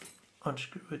screw,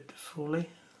 unscrew it fully.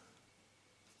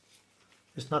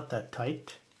 It's not that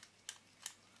tight.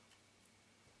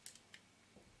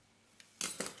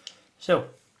 So,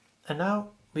 and now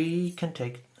we can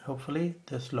take hopefully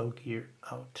the slow gear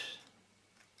out.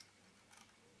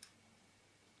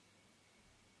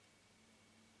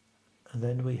 And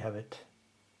then we have it.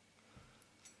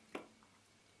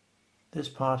 This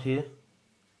part here.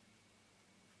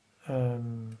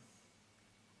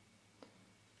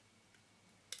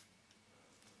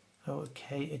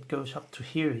 Okay, it goes up to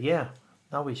here. Yeah,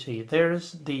 now we see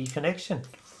there's the connection.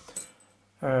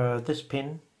 This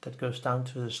pin that goes down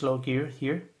to the slow gear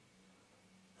here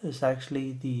is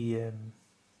actually the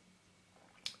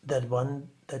that one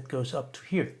that goes up to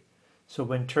here. So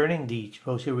when turning the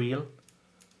exposure reel,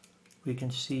 we can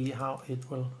see how it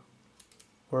will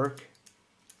work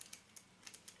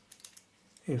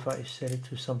if I set it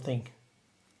to something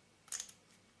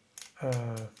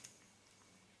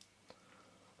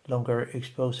longer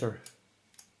exposure.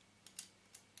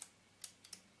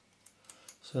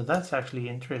 So that's actually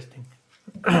interesting.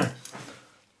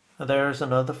 There's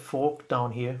another fork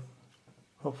down here.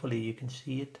 Hopefully you can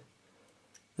see it.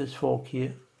 This fork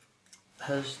here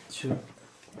has to,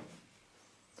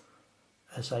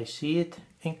 as I see it,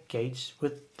 engage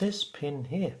with this pin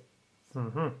here.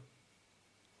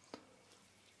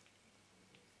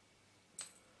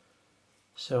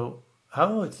 So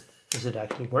how is it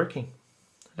actually working?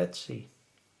 Let's see.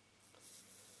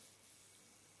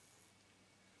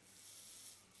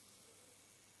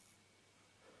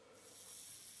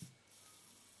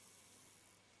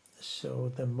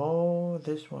 So the more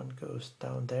this one goes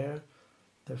down there,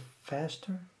 the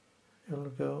faster it'll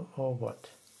go, or what?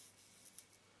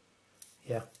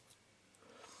 Yeah.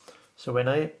 So when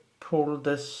I pull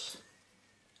this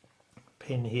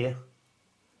pin here,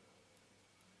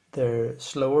 the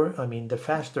slower, the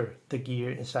faster the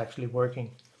gear is actually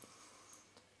working.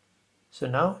 So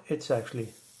now it's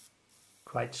actually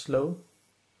quite slow.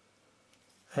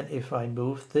 And if I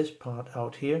move this part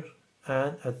out here,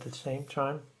 and at the same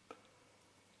time,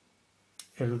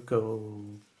 it'll go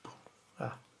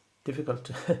difficult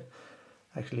to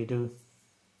actually do.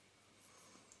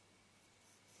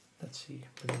 Let's see,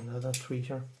 with another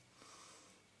tweezer.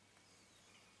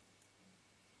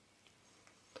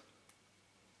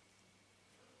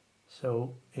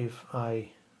 So if I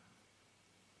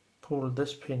pull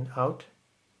this pin out,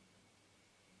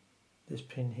 this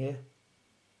pin here,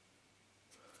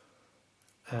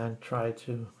 and try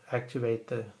to activate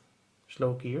the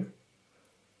slow gear,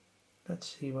 let's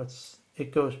see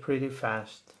it goes pretty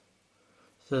fast.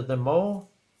 So the more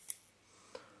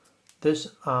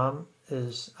this arm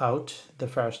is out, the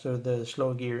faster the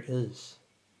slow gear is.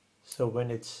 So when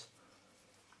it's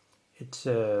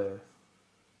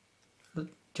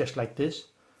just like this,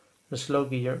 the slow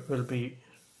gear will be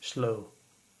slow.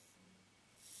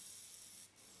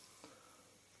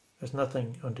 There's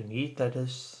nothing underneath that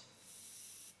is.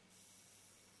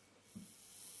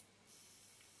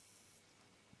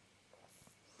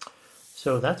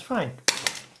 So that's fine.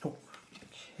 Oh,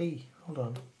 okay, hold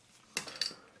on.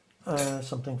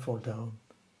 Something fall down.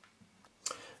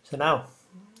 So now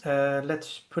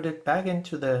let's put it back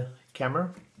into the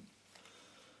camera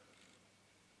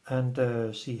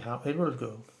and see how it will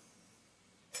go.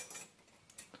 I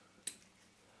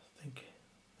think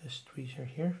this tweezer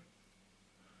here.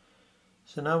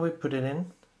 So now we put it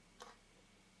in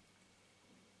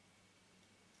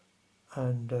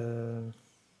and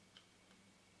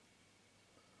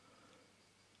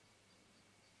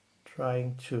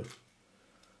trying to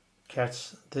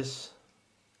catch this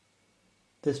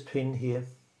pin here.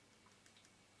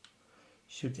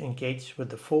 Should engage with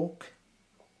the fork,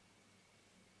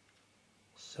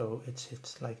 so it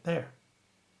sits like there.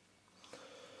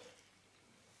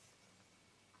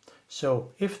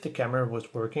 So if the camera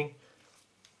was working,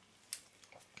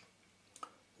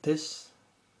 this,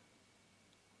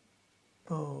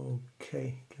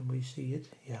 okay, can we see it?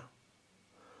 Yeah,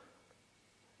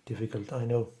 difficult, I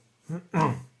know.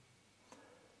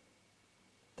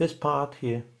 This part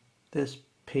here, this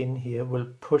pin here will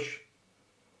push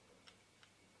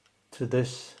to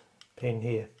this pin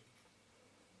here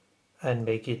and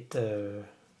make it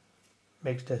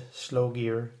makes the slow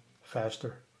gear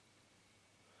faster.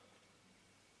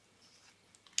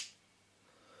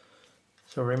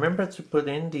 So remember to put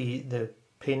in the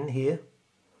pin here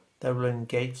that will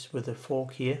engage with the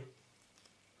fork here.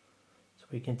 So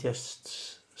we can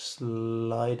just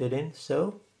slide it in,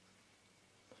 so,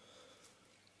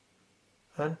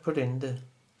 and put in the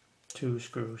 2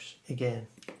 screws again.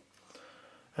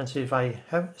 And so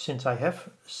since I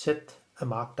have set a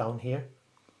mark down here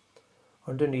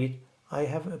underneath, I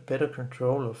have a better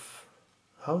control of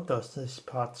how does this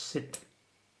part sit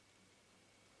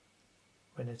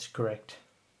when it's correct.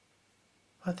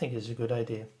 I think it's a good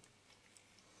idea.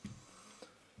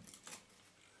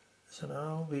 So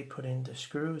now we put in the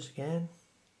screws again.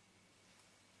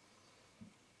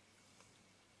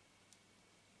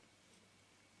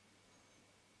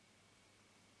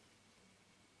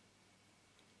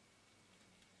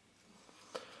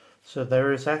 So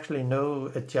there is actually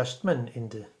no adjustment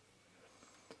in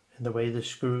the way the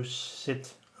screws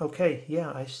sit. Okay,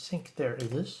 yeah, I think there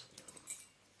it is.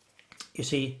 You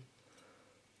see,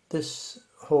 this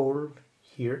hole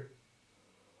here,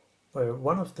 where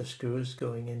one of the screws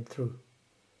going in through,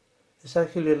 is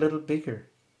actually a little bigger.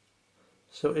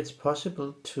 So it's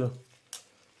possible to,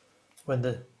 when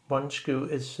the one screw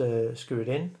is screwed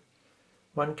in,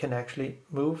 one can actually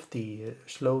move the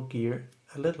slow gear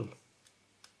a little,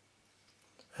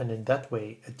 and in that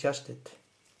way adjust it.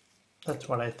 That's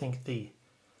what I think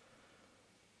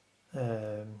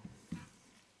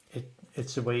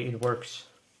it's the way it works.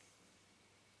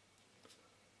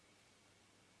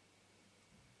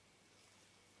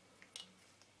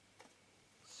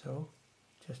 So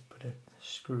just put a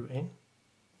screw in.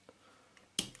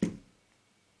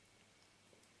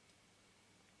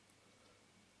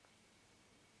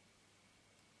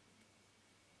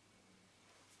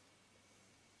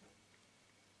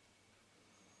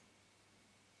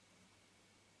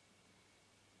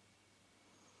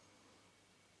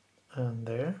 And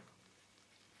there.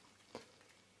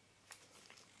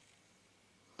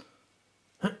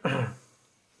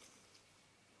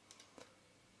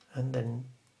 And then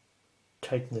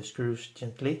tighten the screws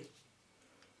gently.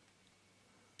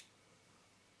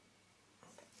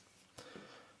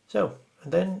 So,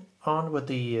 and then on with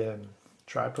the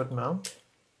tripod mount.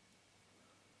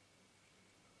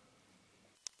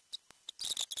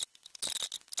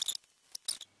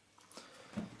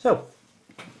 So,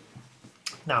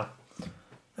 now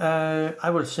I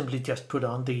will simply just put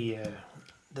on the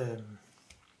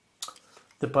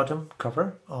bottom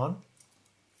cover on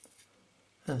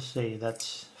and say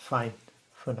that's fine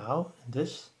for now in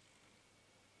this,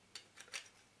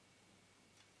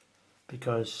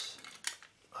 because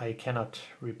I cannot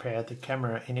repair the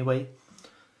camera anyway,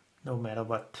 no matter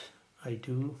what I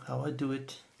do, how I do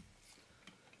it,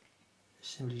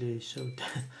 simply so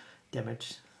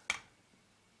damaged.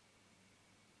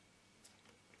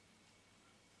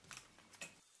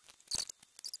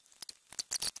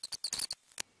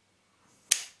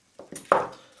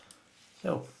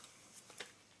 So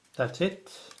that's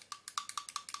it.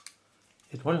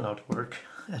 It will not work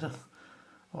at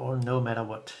all, no matter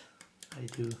what I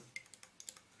do.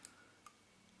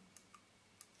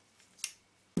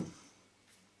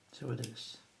 So it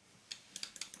is.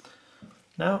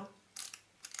 Now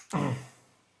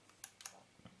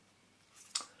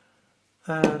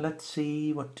let's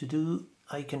see what to do.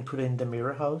 I can put in the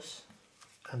mirror house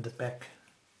and the back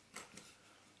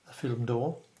film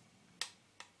door.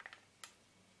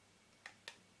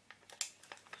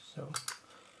 So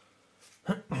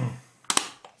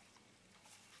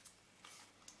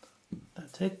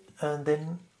that's it, and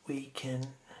then we can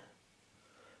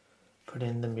put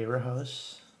in the mirror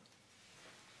house,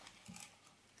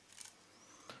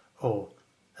 or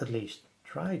at least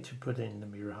try to put in the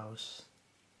mirror house.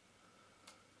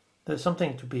 There's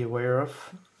something to be aware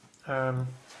of.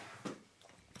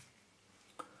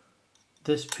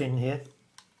 This pin here,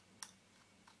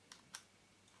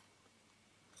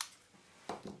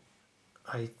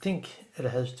 I think it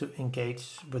has to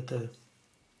engage with the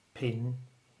pin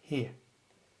here,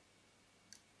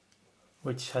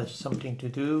 which has something to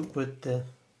do with the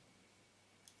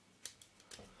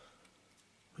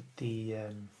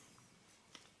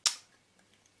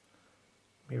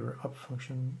mirror up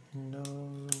function. No,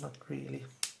 not really.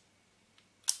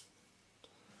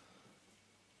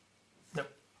 No,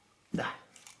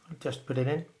 I'll just put it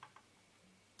in.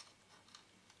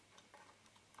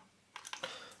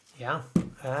 Yeah,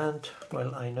 and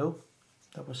well, I know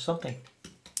that was something,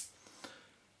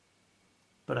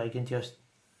 but I can just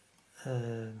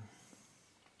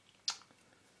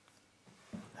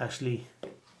actually,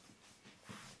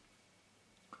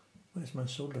 where's my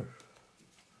solder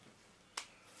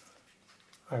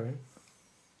iron,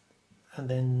 and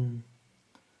then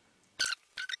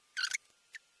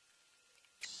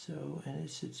so, and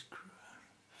it's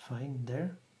fine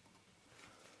there.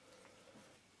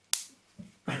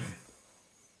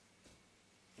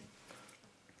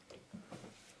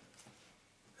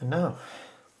 And now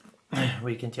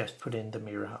we can just put in the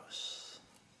mirror house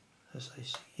as I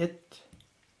see it.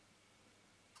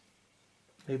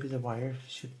 Maybe the wire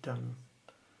should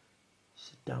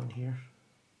sit down here.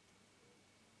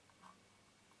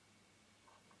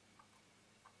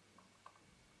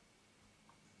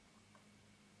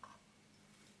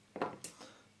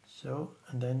 So,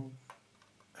 and then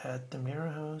add the mirror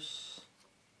house.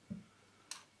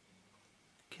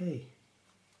 Okay.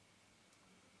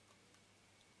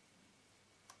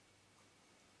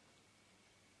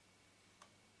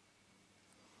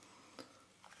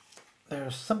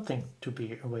 There's something to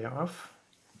be aware of,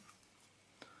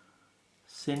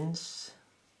 since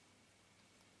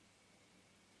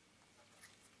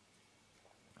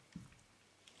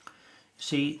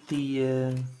see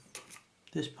the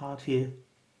this part here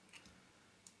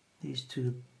needs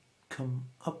to come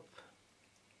up,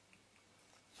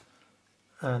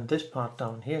 and this part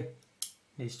down here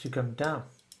needs to come down.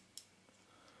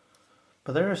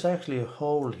 But there is actually a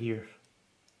hole here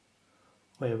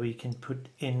where we can put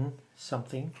in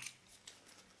something.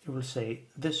 You will say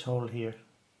this hole here,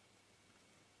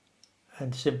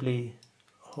 and simply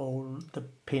hold the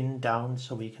pin down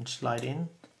so we can slide in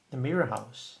the mirror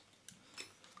house.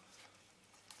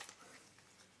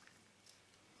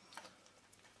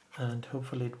 And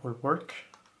hopefully it will work.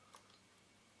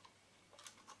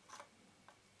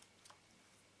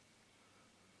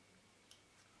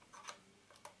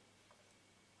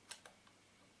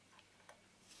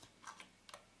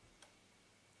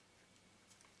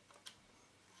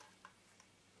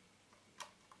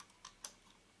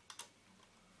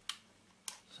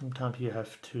 Sometimes you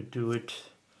have to do it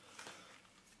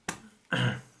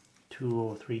 2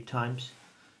 or 3 times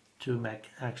to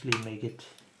actually make it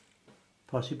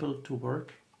possible to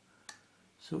work.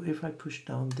 So if I push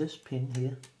down this pin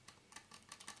here,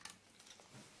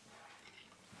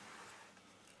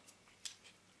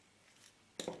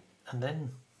 and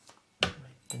then my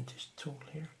dentist tool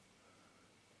here,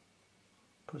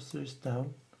 push this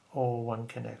down, or one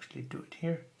can actually do it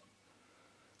here,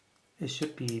 it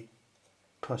should be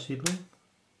possible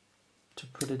to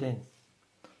put it in.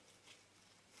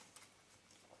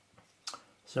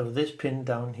 So this pin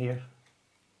down here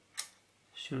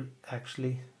should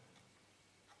actually,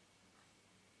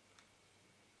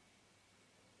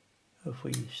 if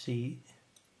we see,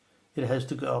 it has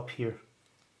to go up here,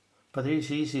 but it's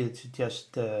easier to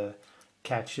just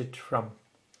catch it from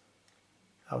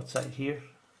outside here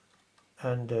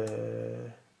and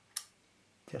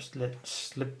just let it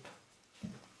slip.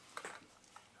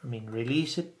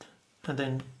 Release it, and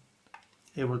then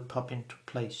it will pop into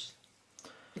place.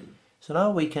 So now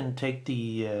we can take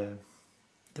the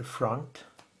front,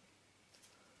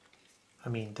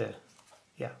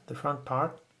 the front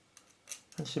part,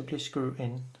 and simply screw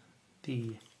in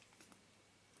the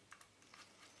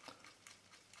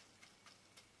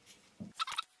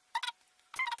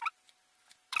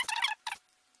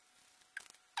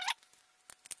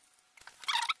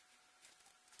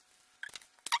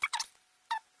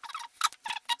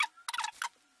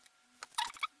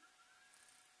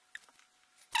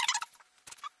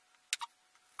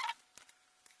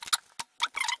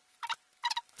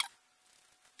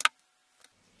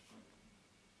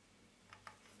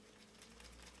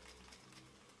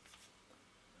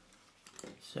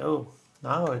So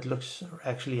now it looks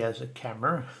actually as a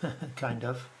camera, kind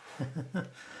of.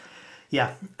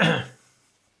 Yeah.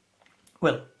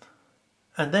 Well,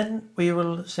 and then we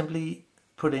will simply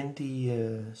put in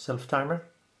the self-timer,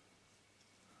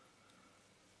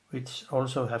 which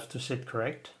also has to sit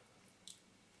correct.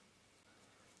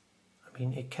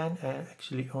 It can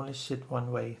actually only sit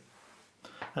one way.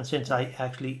 And since I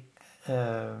actually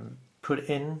put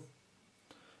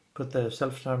the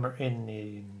self-timer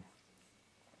in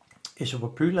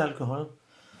isopropyl alcohol,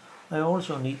 I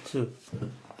also need to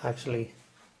actually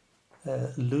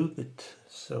lube it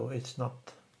so it's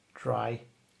not dry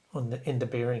in the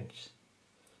bearings.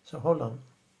 So hold on.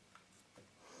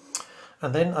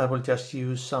 And then I will just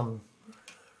use some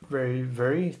very,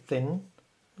 very thin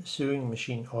sewing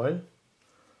machine oil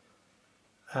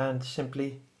and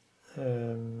simply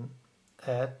add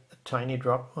a tiny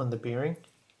drop on the bearing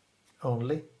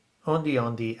only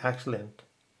on the axle end.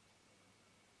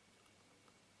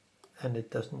 And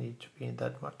it doesn't need to be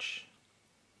that much.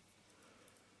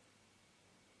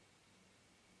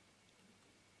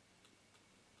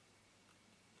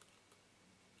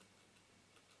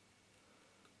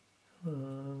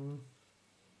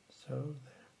 So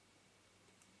there.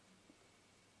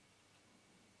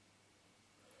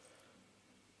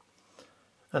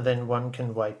 And then one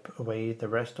can wipe away the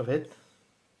rest of it.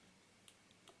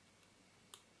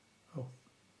 Oh.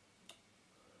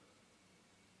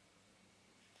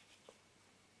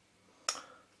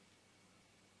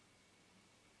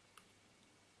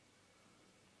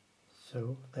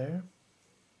 So there.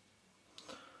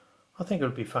 I think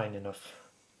it'll be fine enough.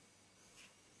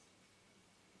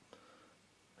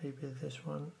 Maybe this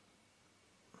one.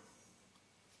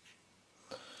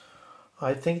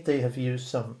 I think they have used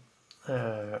some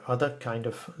other kind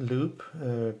of loop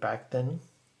back then,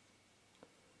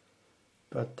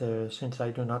 but since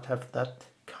I do not have that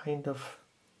kind of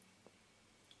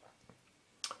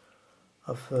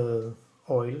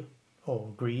oil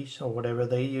or grease or whatever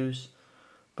they use,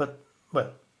 but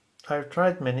well, I've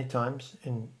tried many times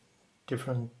in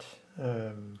different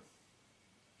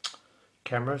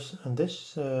cameras, and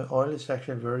this oil is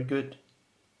actually very good,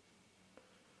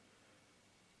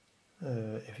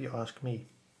 if you ask me.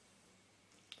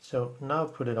 So now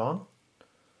put it on,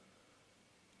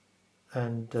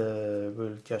 and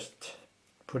we'll just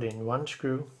put in one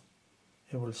screw.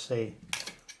 It will say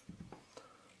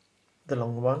the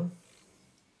long one.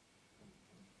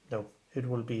 No, it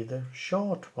will be the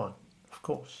short one, of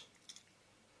course.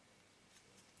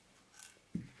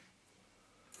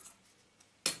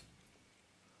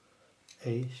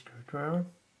 A screwdriver.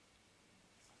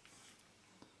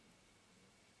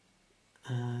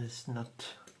 It's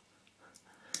not.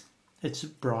 It's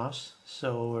brass,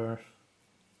 so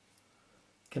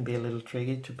can be a little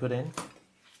tricky to put in.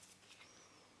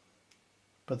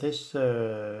 But this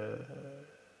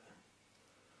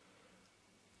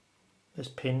this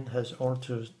pin has all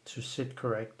to sit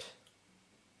correct.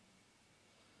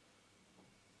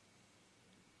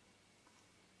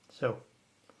 So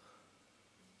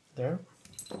there.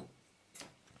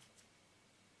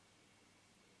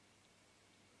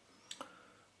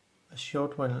 A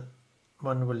short one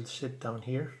will sit down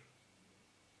here.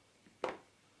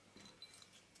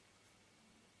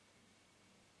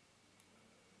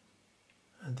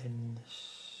 And then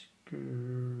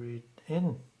screw it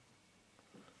in.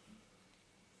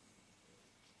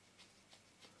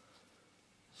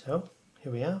 So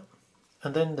here we are.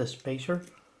 And then the spacer.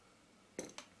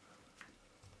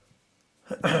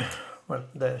 Well,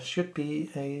 there should be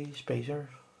a spacer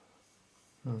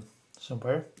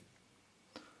somewhere.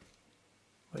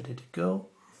 Where did it go?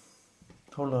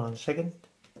 Hold on a second.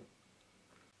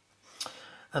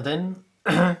 And then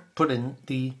put in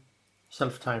the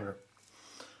self-timer.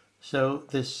 So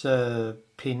this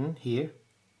pin here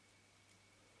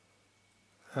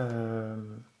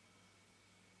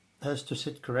has to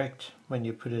sit correct when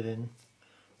you put it in.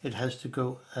 It has to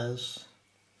go as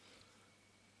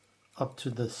up to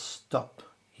the stop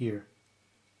here,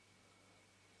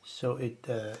 so it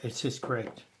sits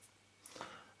correct,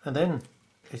 and then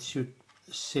it should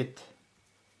sit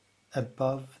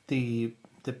above the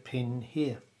pin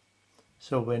here.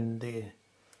 So when the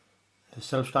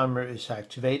self-timer is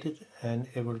activated, and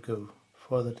it will go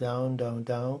further down, down,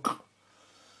 down,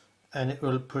 and it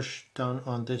will push down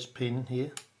on this pin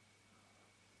here,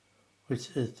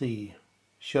 which is the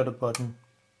shutter button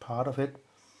part of it,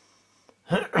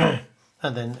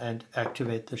 and then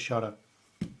activate the shutter.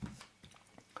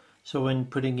 So when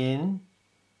putting in,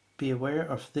 be aware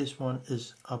of this one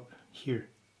is up here,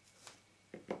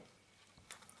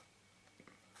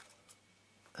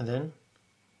 and then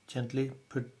gently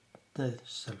put the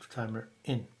self-timer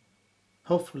in.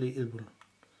 Hopefully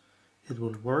it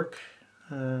will work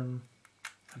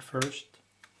at first,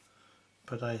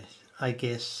 but I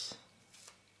guess,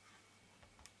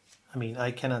 I mean,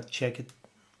 I cannot check it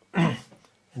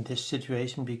in this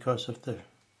situation because of the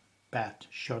bad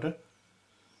shutter.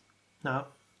 Now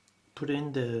put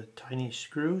in the tiny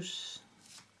screws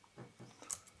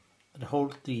that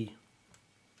hold the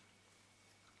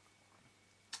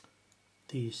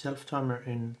self-timer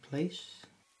in place.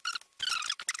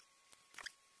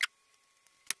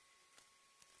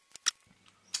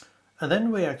 And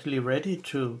then we're actually ready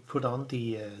to put on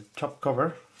the top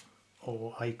cover,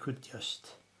 or I could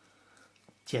just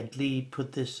gently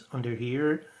put this under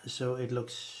here so it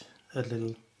looks a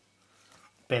little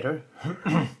better.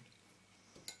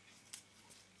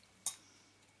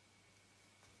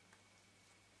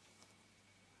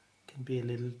 Can be a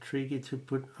little tricky to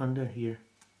put under here.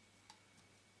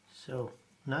 So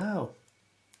now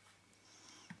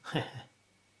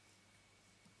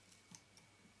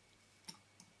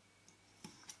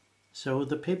so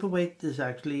the paperweight is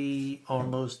actually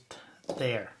almost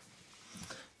there.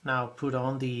 Now put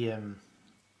on the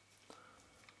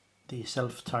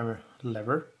self-timer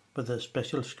lever with a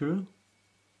special screw,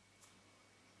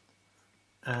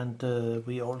 and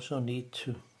we also need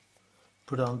to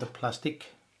put on the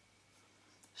plastic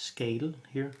scale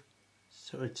here,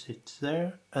 so it sits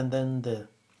there, and then the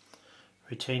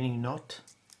retaining knot.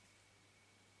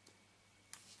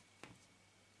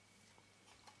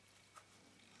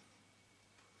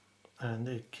 And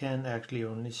it can actually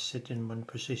only sit in one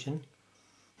position.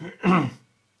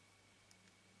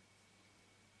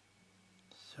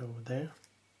 So there,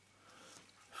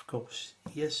 of course,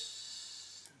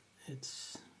 yes,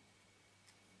 it's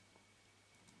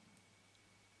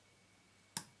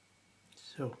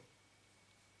So,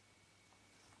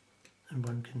 and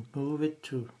one can move it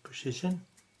to position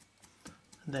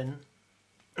and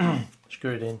then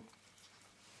screw it in,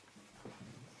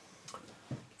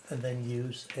 and then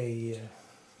use a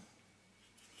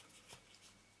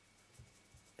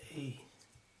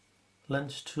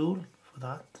lens tool for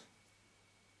that.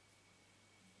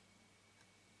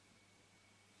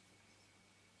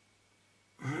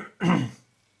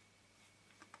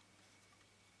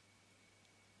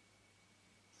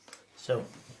 So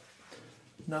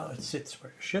now it sits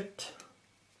where it should.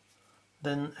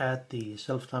 Then add the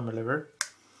self timer lever,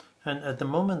 and at the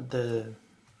moment the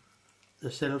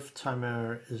self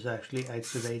timer is actually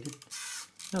activated.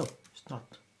 No, it's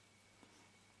not.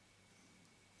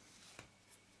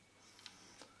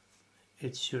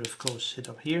 It should of course sit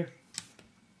up here,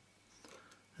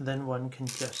 and then one can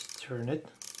just turn it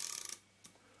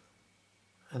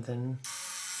and then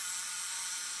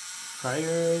fire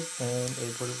it and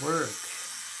it will work.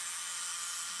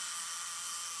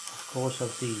 Of course,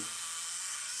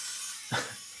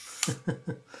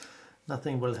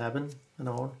 nothing will happen at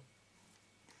all,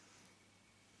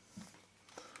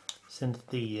 since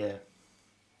the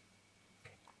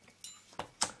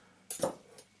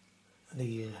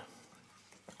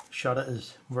shutter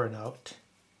is worn out.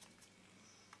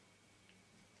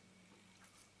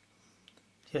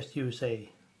 Just use a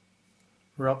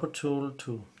rubber tool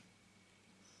to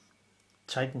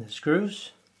tighten the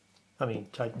screws.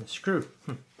 Tighten the screw.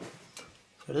 So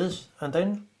it is, and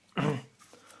then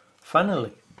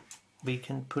finally we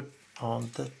can put on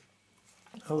the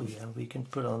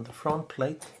front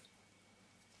plate,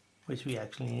 which we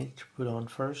actually need to put on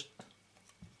first.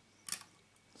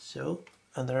 So,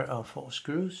 and there are 4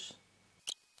 screws.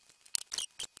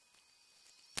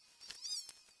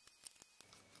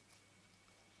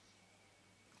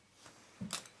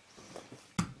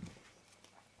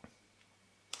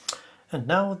 And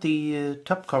now the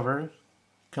top cover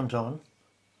comes on.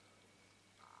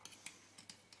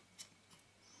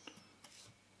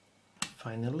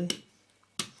 Finally.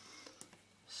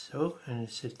 So, and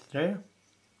it sits there.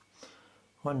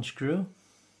 1 screw.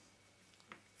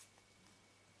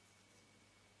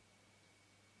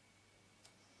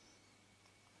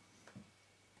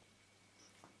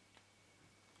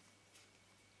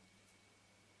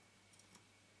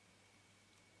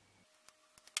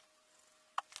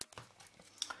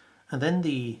 And then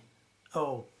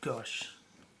oh gosh,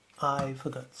 I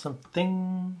forgot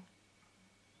something.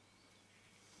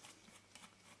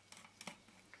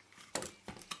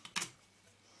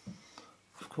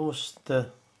 Of course,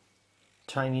 the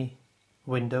tiny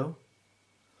window,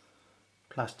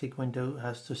 plastic window,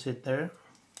 has to sit there.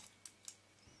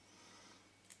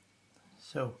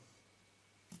 So,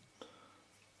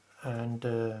 and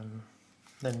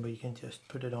then we can just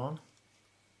put it on.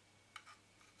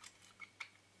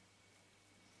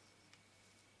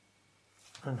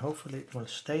 And hopefully it will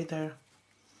stay there.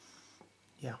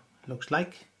 Yeah, looks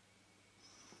like.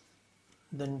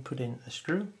 Then put in a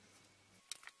screw.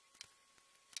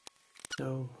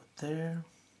 So there.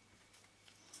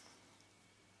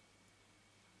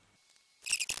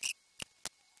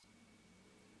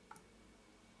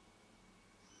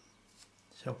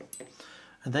 So,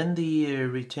 and then the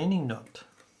retaining nut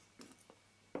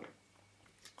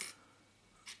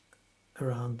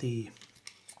around the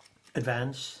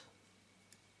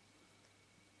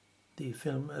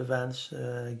film advance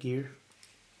gear,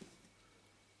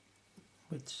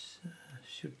 which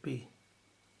should be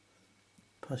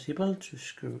possible to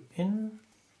screw in.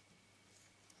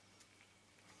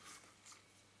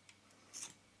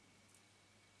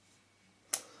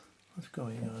 What's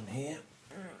going on here?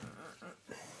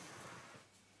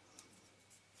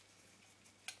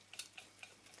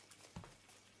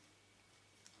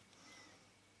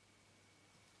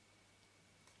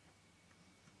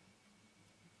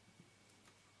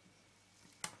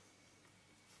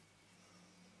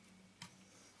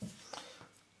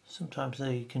 Sometimes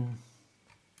they can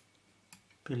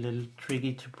be a little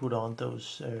tricky to put on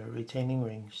those retaining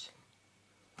rings.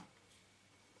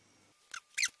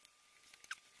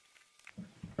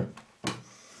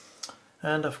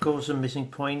 And of course a missing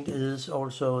point is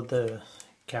also the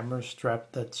camera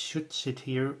strap that should sit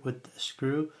here with a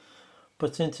screw,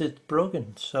 but since it's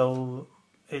broken, so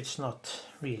it's not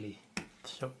really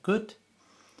so good.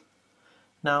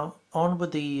 Now on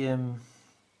with the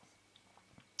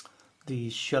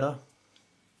shutter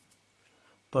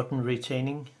button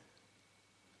retaining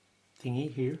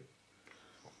thingy here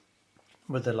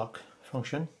with the lock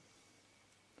function.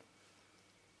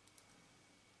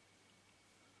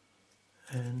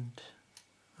 And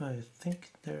I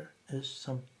think there is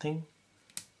something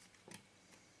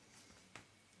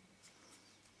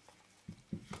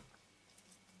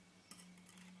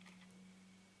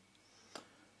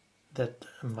that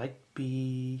might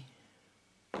be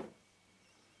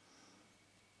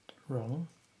wrong.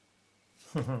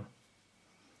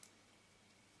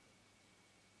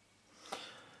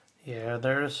 Yeah,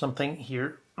 there is something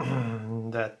here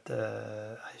that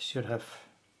I should have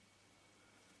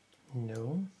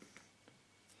known.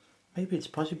 Maybe it's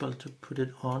possible to put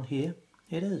it on here.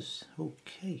 It is.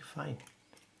 Okay, fine.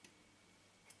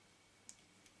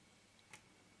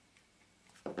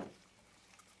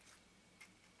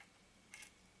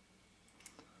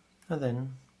 And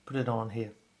then put it on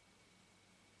here.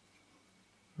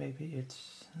 Maybe it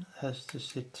has to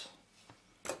sit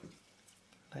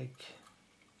like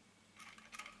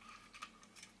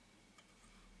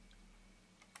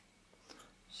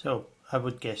so. I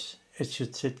would guess it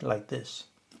should sit like this.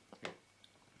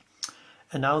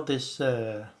 And now this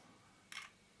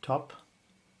top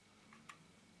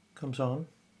comes on,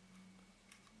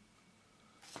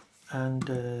 and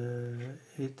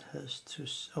it has to,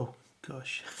 oh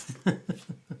gosh.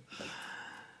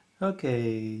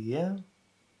 Okay, yeah.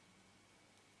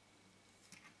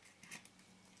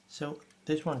 So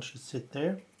this one should sit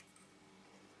there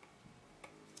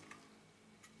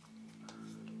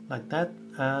like that,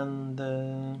 and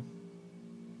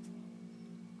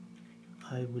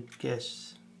I would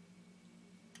guess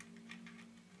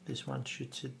this one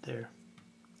should sit there,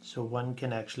 so one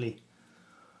can actually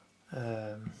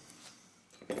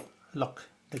lock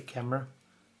the camera.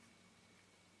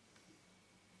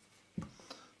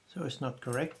 So it's not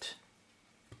correct.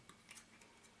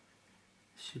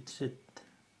 It should sit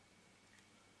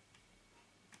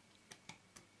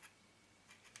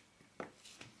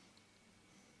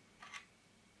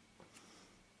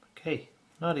okay,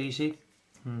 not easy.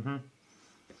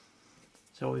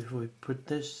 So if we put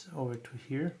this over to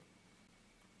here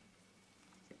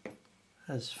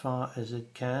as far as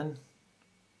it can,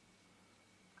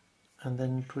 and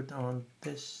then put on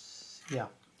this, yeah,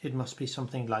 it must be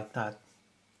something like that.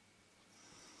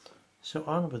 So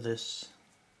on with this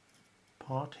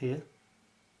part here.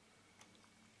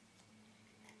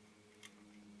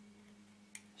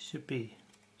 Should be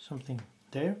something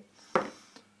there,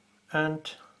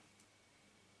 and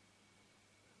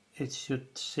it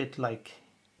should sit like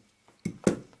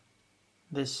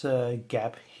this.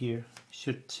 Gap here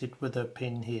should sit with a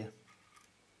pin here.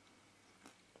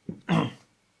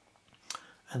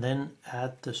 And then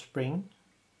add the spring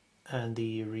and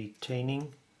the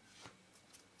retaining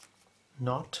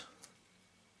knot,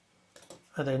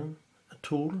 and then a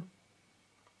tool,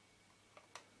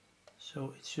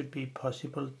 so it should be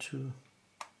possible to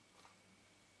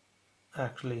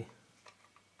actually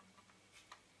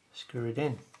screw it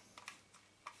in.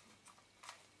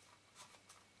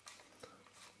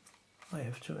 I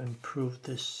have to improve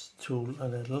this tool a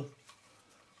little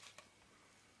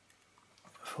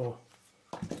for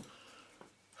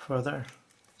further,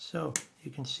 so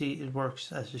you can see it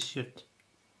works as it should.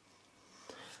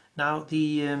 Now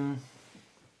the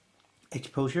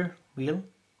exposure wheel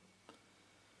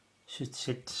should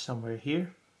sit somewhere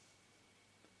here.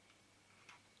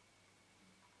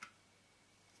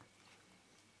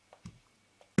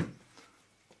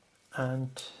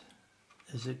 And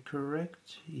is it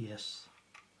correct? Yes.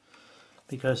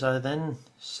 Because I then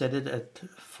set it at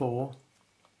 4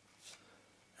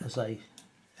 as I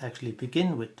actually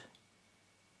begin with.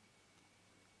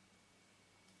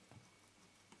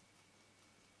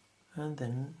 And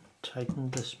then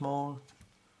tighten the small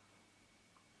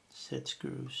set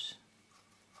screws.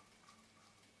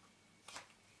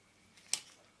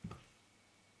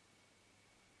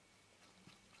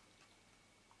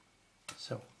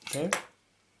 So there.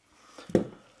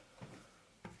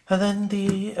 And then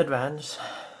the advance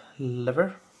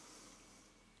lever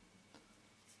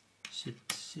should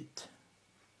sit.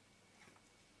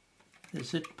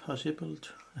 Is it possible to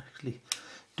actually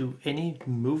do any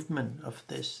movement of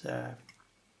this?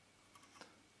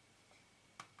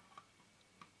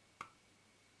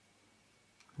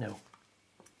 No,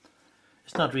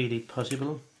 it's not really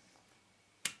possible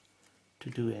to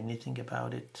do anything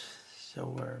about it.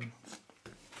 So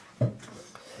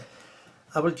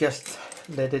I will just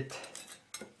let it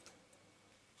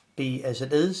be as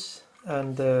it is,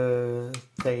 and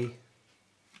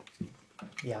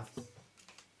yeah.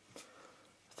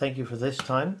 Thank you for this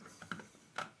time.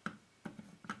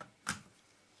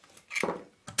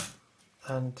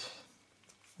 And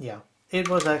yeah, it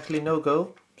was actually no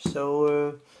go.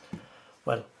 So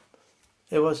well,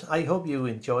 it was. I hope you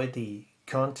enjoyed the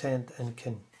content and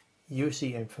can use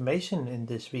the information in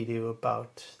this video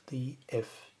about the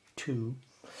F2.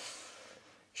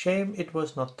 Shame it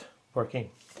was not working.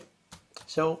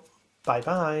 So bye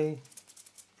bye.